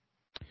know.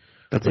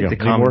 That's Yeah, like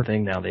the any more? common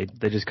thing now.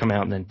 They just come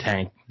out and then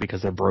tank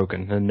because they're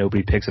broken, and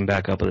nobody picks them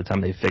back up by the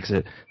time they fix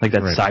it. Like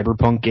that Right.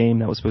 Cyberpunk game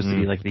that was supposed to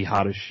be like the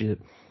hottest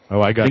shit.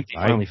 Oh, I think they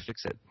finally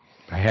fix it.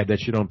 I had that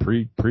shit on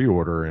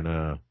pre-order and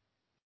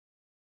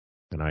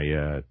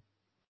I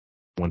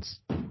once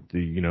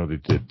the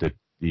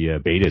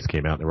betas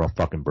came out and they were all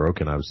fucking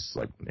broken. I was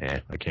like, nah,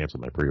 I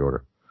canceled my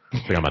pre-order. I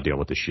think I'm not dealing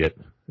with this shit.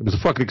 It was a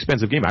fucking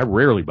expensive game. I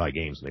rarely buy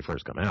games when they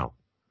first come out.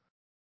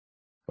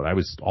 But I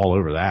was all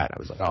over that. I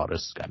was like, oh,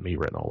 this got me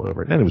written all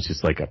over it. And then it was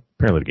just like,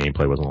 apparently the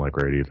gameplay wasn't all that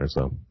great either.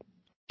 So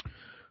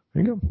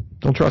there you go.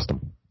 Don't trust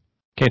them.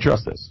 Can't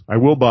trust this. I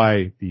will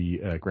buy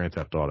the Grand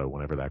Theft Auto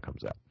whenever that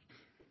comes out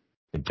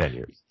in 10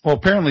 years. Well,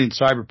 apparently in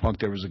Cyberpunk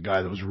there was a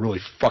guy that was really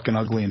fucking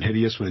ugly and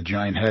hideous with a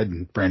giant head,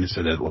 and Brandon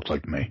said it looked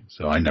like me,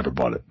 so I never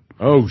bought it.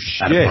 Oh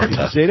shit! Did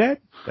you say that?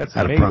 That's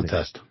Had amazing. a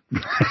protest.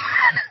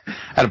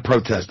 Had a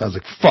protest. I was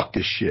like, fuck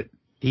this shit.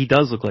 He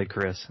does look like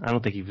Chris. I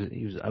don't think he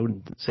was. I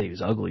wouldn't say he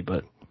was ugly,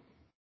 but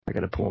I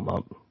got to pull him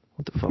up.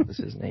 What the fuck is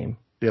his name?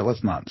 Yeah,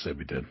 let's not say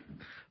we did.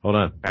 Hold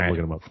on, I'm right.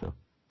 looking him up now.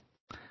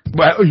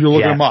 Well, you're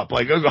looking him up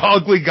like an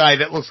ugly guy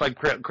that looks like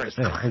Chris.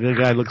 Yeah, the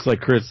guy looks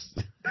like Chris.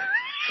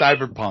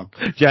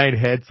 Cyberpunk. Giant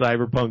head,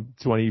 Cyberpunk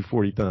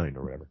 2049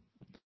 or whatever.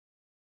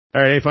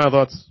 All right, any final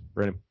thoughts,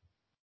 Brandon?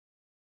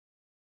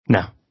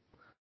 No.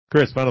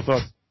 Chris, final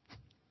thoughts?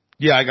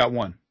 Yeah, I got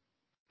one.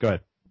 Go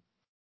ahead.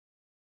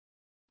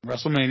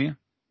 WrestleMania.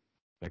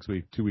 Next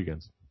week, 2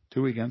 weekends.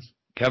 2 weekends.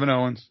 Kevin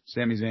Owens,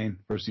 Sami Zayn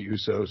versus the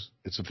Usos.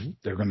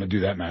 They're going to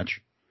do that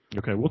match.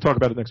 Okay, we'll talk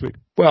about it next week.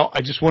 Well,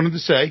 I just wanted to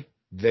say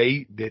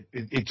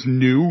it's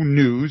new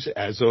news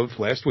as of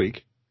last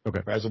week.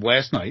 Okay. As of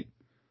last night.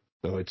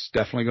 So it's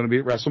definitely going to be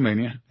at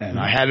WrestleMania, and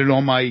I had it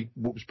on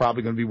what was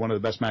probably going to be one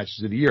of the best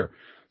matches of the year.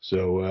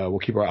 So I'll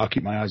keep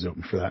my eyes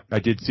open for that. I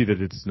did see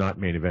that it's not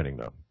main eventing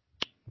though.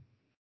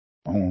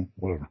 Oh,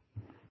 whatever.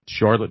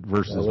 Charlotte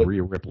versus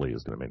Rhea Ripley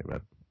is going to main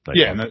event.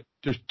 Yeah, and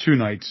there's 2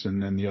 nights,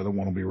 and then the other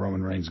one will be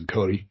Roman Reigns and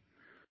Cody.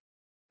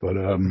 But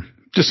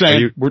just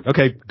saying.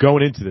 Okay,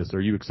 going into this,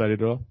 are you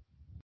excited at all?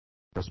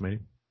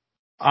 WrestleMania?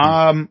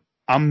 I'm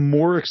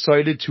more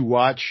excited to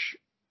watch.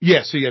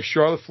 Yeah, so you have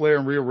Charlotte Flair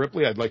and Rhea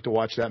Ripley. I'd like to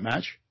watch that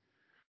match.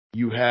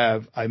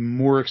 I'm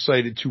more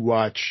excited to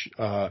watch,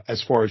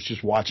 as far as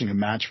just watching a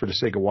match for the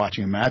sake of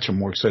watching a match. I'm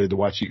more excited to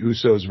watch the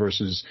Usos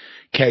versus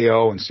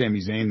KO and Sami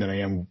Zayn than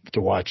I am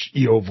to watch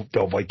Io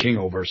Del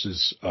Vikingo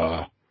versus,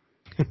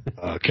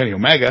 Kenny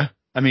Omega.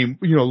 I mean,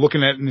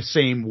 looking at it in the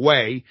same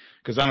way,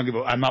 because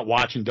I'm not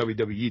watching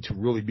WWE to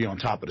really be on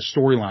top of the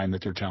storyline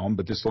that they're telling,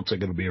 but this looks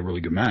like it'll be a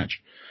really good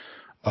match.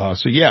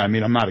 So yeah, I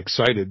mean, I'm not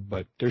excited,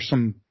 but there's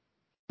some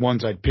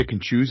ones I'd pick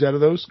and choose out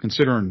of those,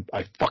 considering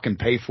I fucking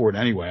pay for it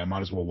anyway. I might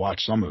as well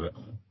watch some of it.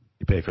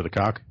 You pay for the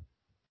cock?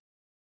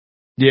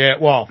 Yeah,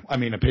 well, I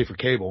mean, I pay for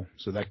cable,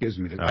 so that gives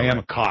me I am right.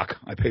 a cock.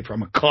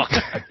 I'm a cock.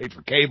 I pay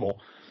for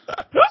cable.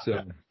 So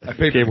I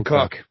pay Cable for the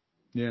cock.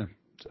 Yeah.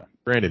 So.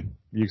 Brandon,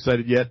 you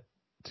excited yet?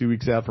 2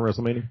 weeks out from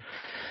WrestleMania?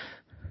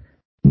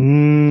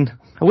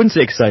 I wouldn't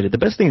say excited. The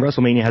best thing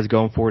WrestleMania has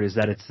going for it is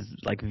that it's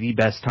like the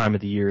best time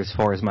of the year as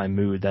far as my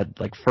mood.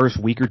 That like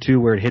first week or two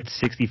where it hits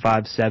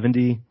 65,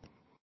 70.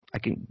 I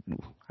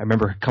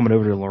remember coming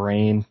over to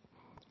Lorraine.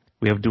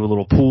 We have to do a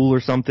little pool or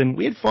something.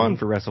 We had fun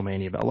for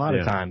WrestleMania a lot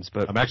of times.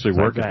 But I'm actually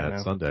working that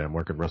now. Sunday. I'm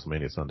working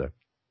WrestleMania Sunday.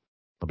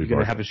 I'll be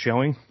going to have a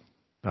showing?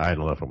 I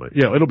don't know if I'm going to.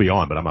 Yeah, it'll be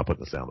on, but I'm not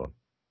putting the sound on.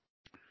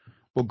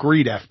 Well,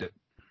 Greed effed it.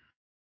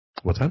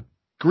 What's that?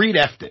 Greed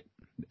effed it.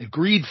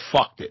 Greed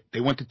fucked it.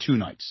 They went to 2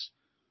 nights.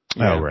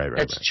 Oh, right.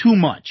 That's too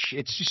much.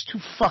 It's just too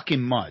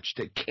fucking much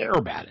to care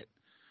about it.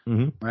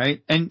 Mm-hmm.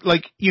 Right? And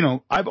like,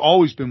 I've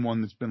always been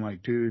one that's been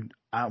like, dude,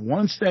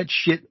 once that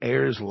shit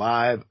airs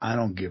live, I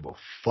don't give a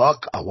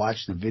fuck. I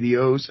watch the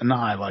videos and the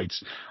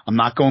highlights. I'm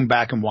not going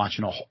back and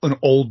watching an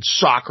old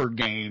soccer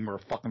game or a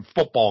fucking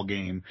football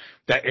game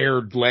that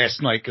aired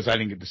last night because I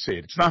didn't get to see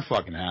it. It's not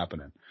fucking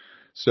happening.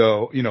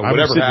 So, whatever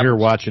I'm sitting happens. here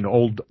watching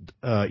old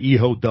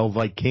Hijo del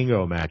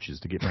Vikingo matches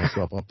to get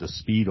myself up to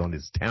speed on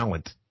his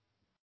talent.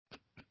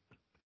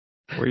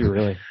 Were you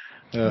really?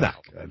 No.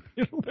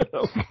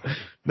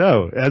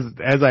 No,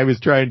 as I was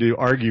trying to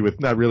argue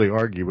with, not really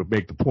argue, but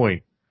make the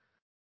point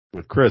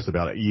with Chris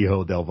about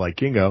Hijo del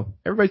Vikingo,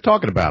 everybody's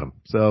talking about him.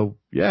 So,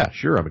 yeah,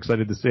 sure, I'm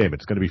excited to see him.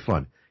 It's going to be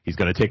fun. He's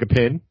going to take a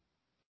pin.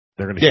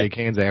 They're going to shake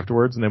hands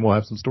afterwards, and then we'll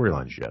have some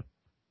storyline shit.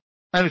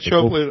 And it's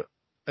hopefully,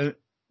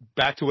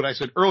 back to what I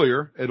said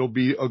earlier, it'll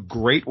be a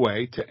great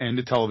way to end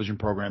a television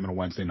program on a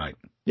Wednesday night.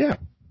 Yeah.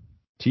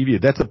 TV,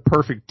 that's a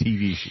perfect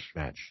TV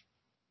match.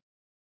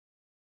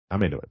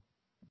 I'm into it.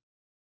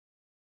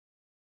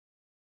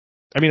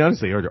 I mean,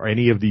 honestly, are there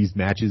any of these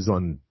matches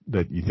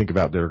that you think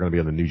about that are going to be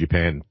on the New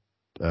Japan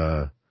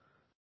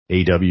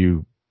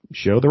AEW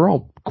show? They're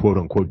all quote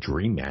unquote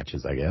dream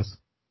matches, I guess.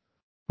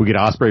 We get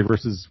Ospreay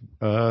versus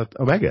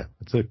Omega.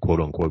 It's a quote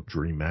unquote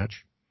dream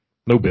match.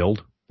 No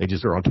build. They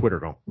just are on Twitter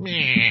going,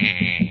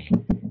 meh,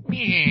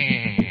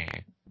 meh.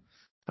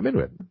 I'm into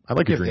it. I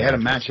like a dream match. They had a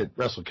match at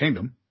Wrestle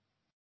Kingdom.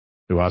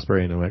 Who,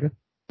 Ospreay and Omega?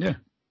 Yeah.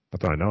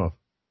 That's what I know of.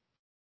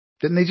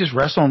 Didn't they just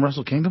wrestle on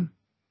Wrestle Kingdom?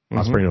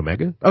 Ospreay and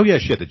Omega? Oh yeah,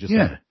 shit, they just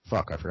Yeah. had it.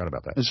 Fuck, I forgot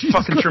about that. It's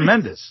fucking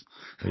tremendous.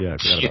 Yeah, I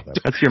forgot about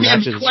that. That's your Yeah,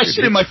 match. I'm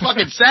questioning my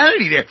fucking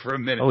sanity there for a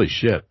minute. Holy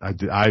shit.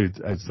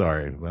 I'm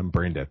sorry. I'm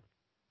brain dead.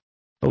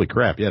 Holy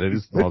crap. Yeah, that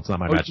is, well, it's not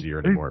my match of the year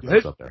anymore, but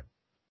it's up there.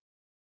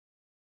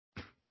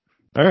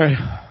 All right.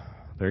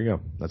 There you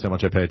go. That's how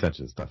much I pay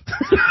attention to stuff.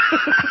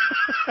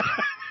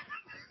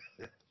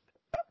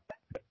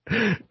 All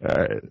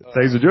right.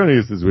 Thanks for joining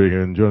us this week,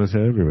 and join us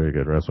every week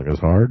at Wrestling is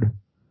Hard,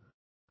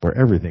 where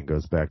everything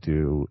goes back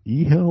to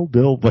Ehel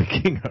Del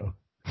Vikingo.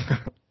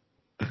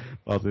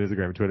 Also,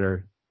 Instagram and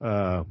Twitter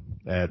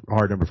at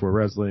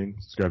hard4wrestling.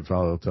 Subscribe,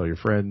 follow, tell your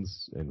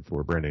friends. And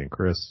for Brandon and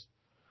Chris,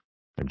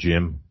 I'm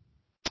Jim.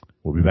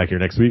 We'll be back here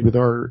next week with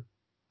our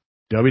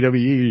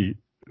WWE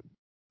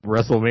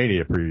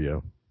WrestleMania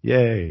preview.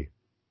 Yay.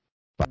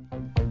 Bye.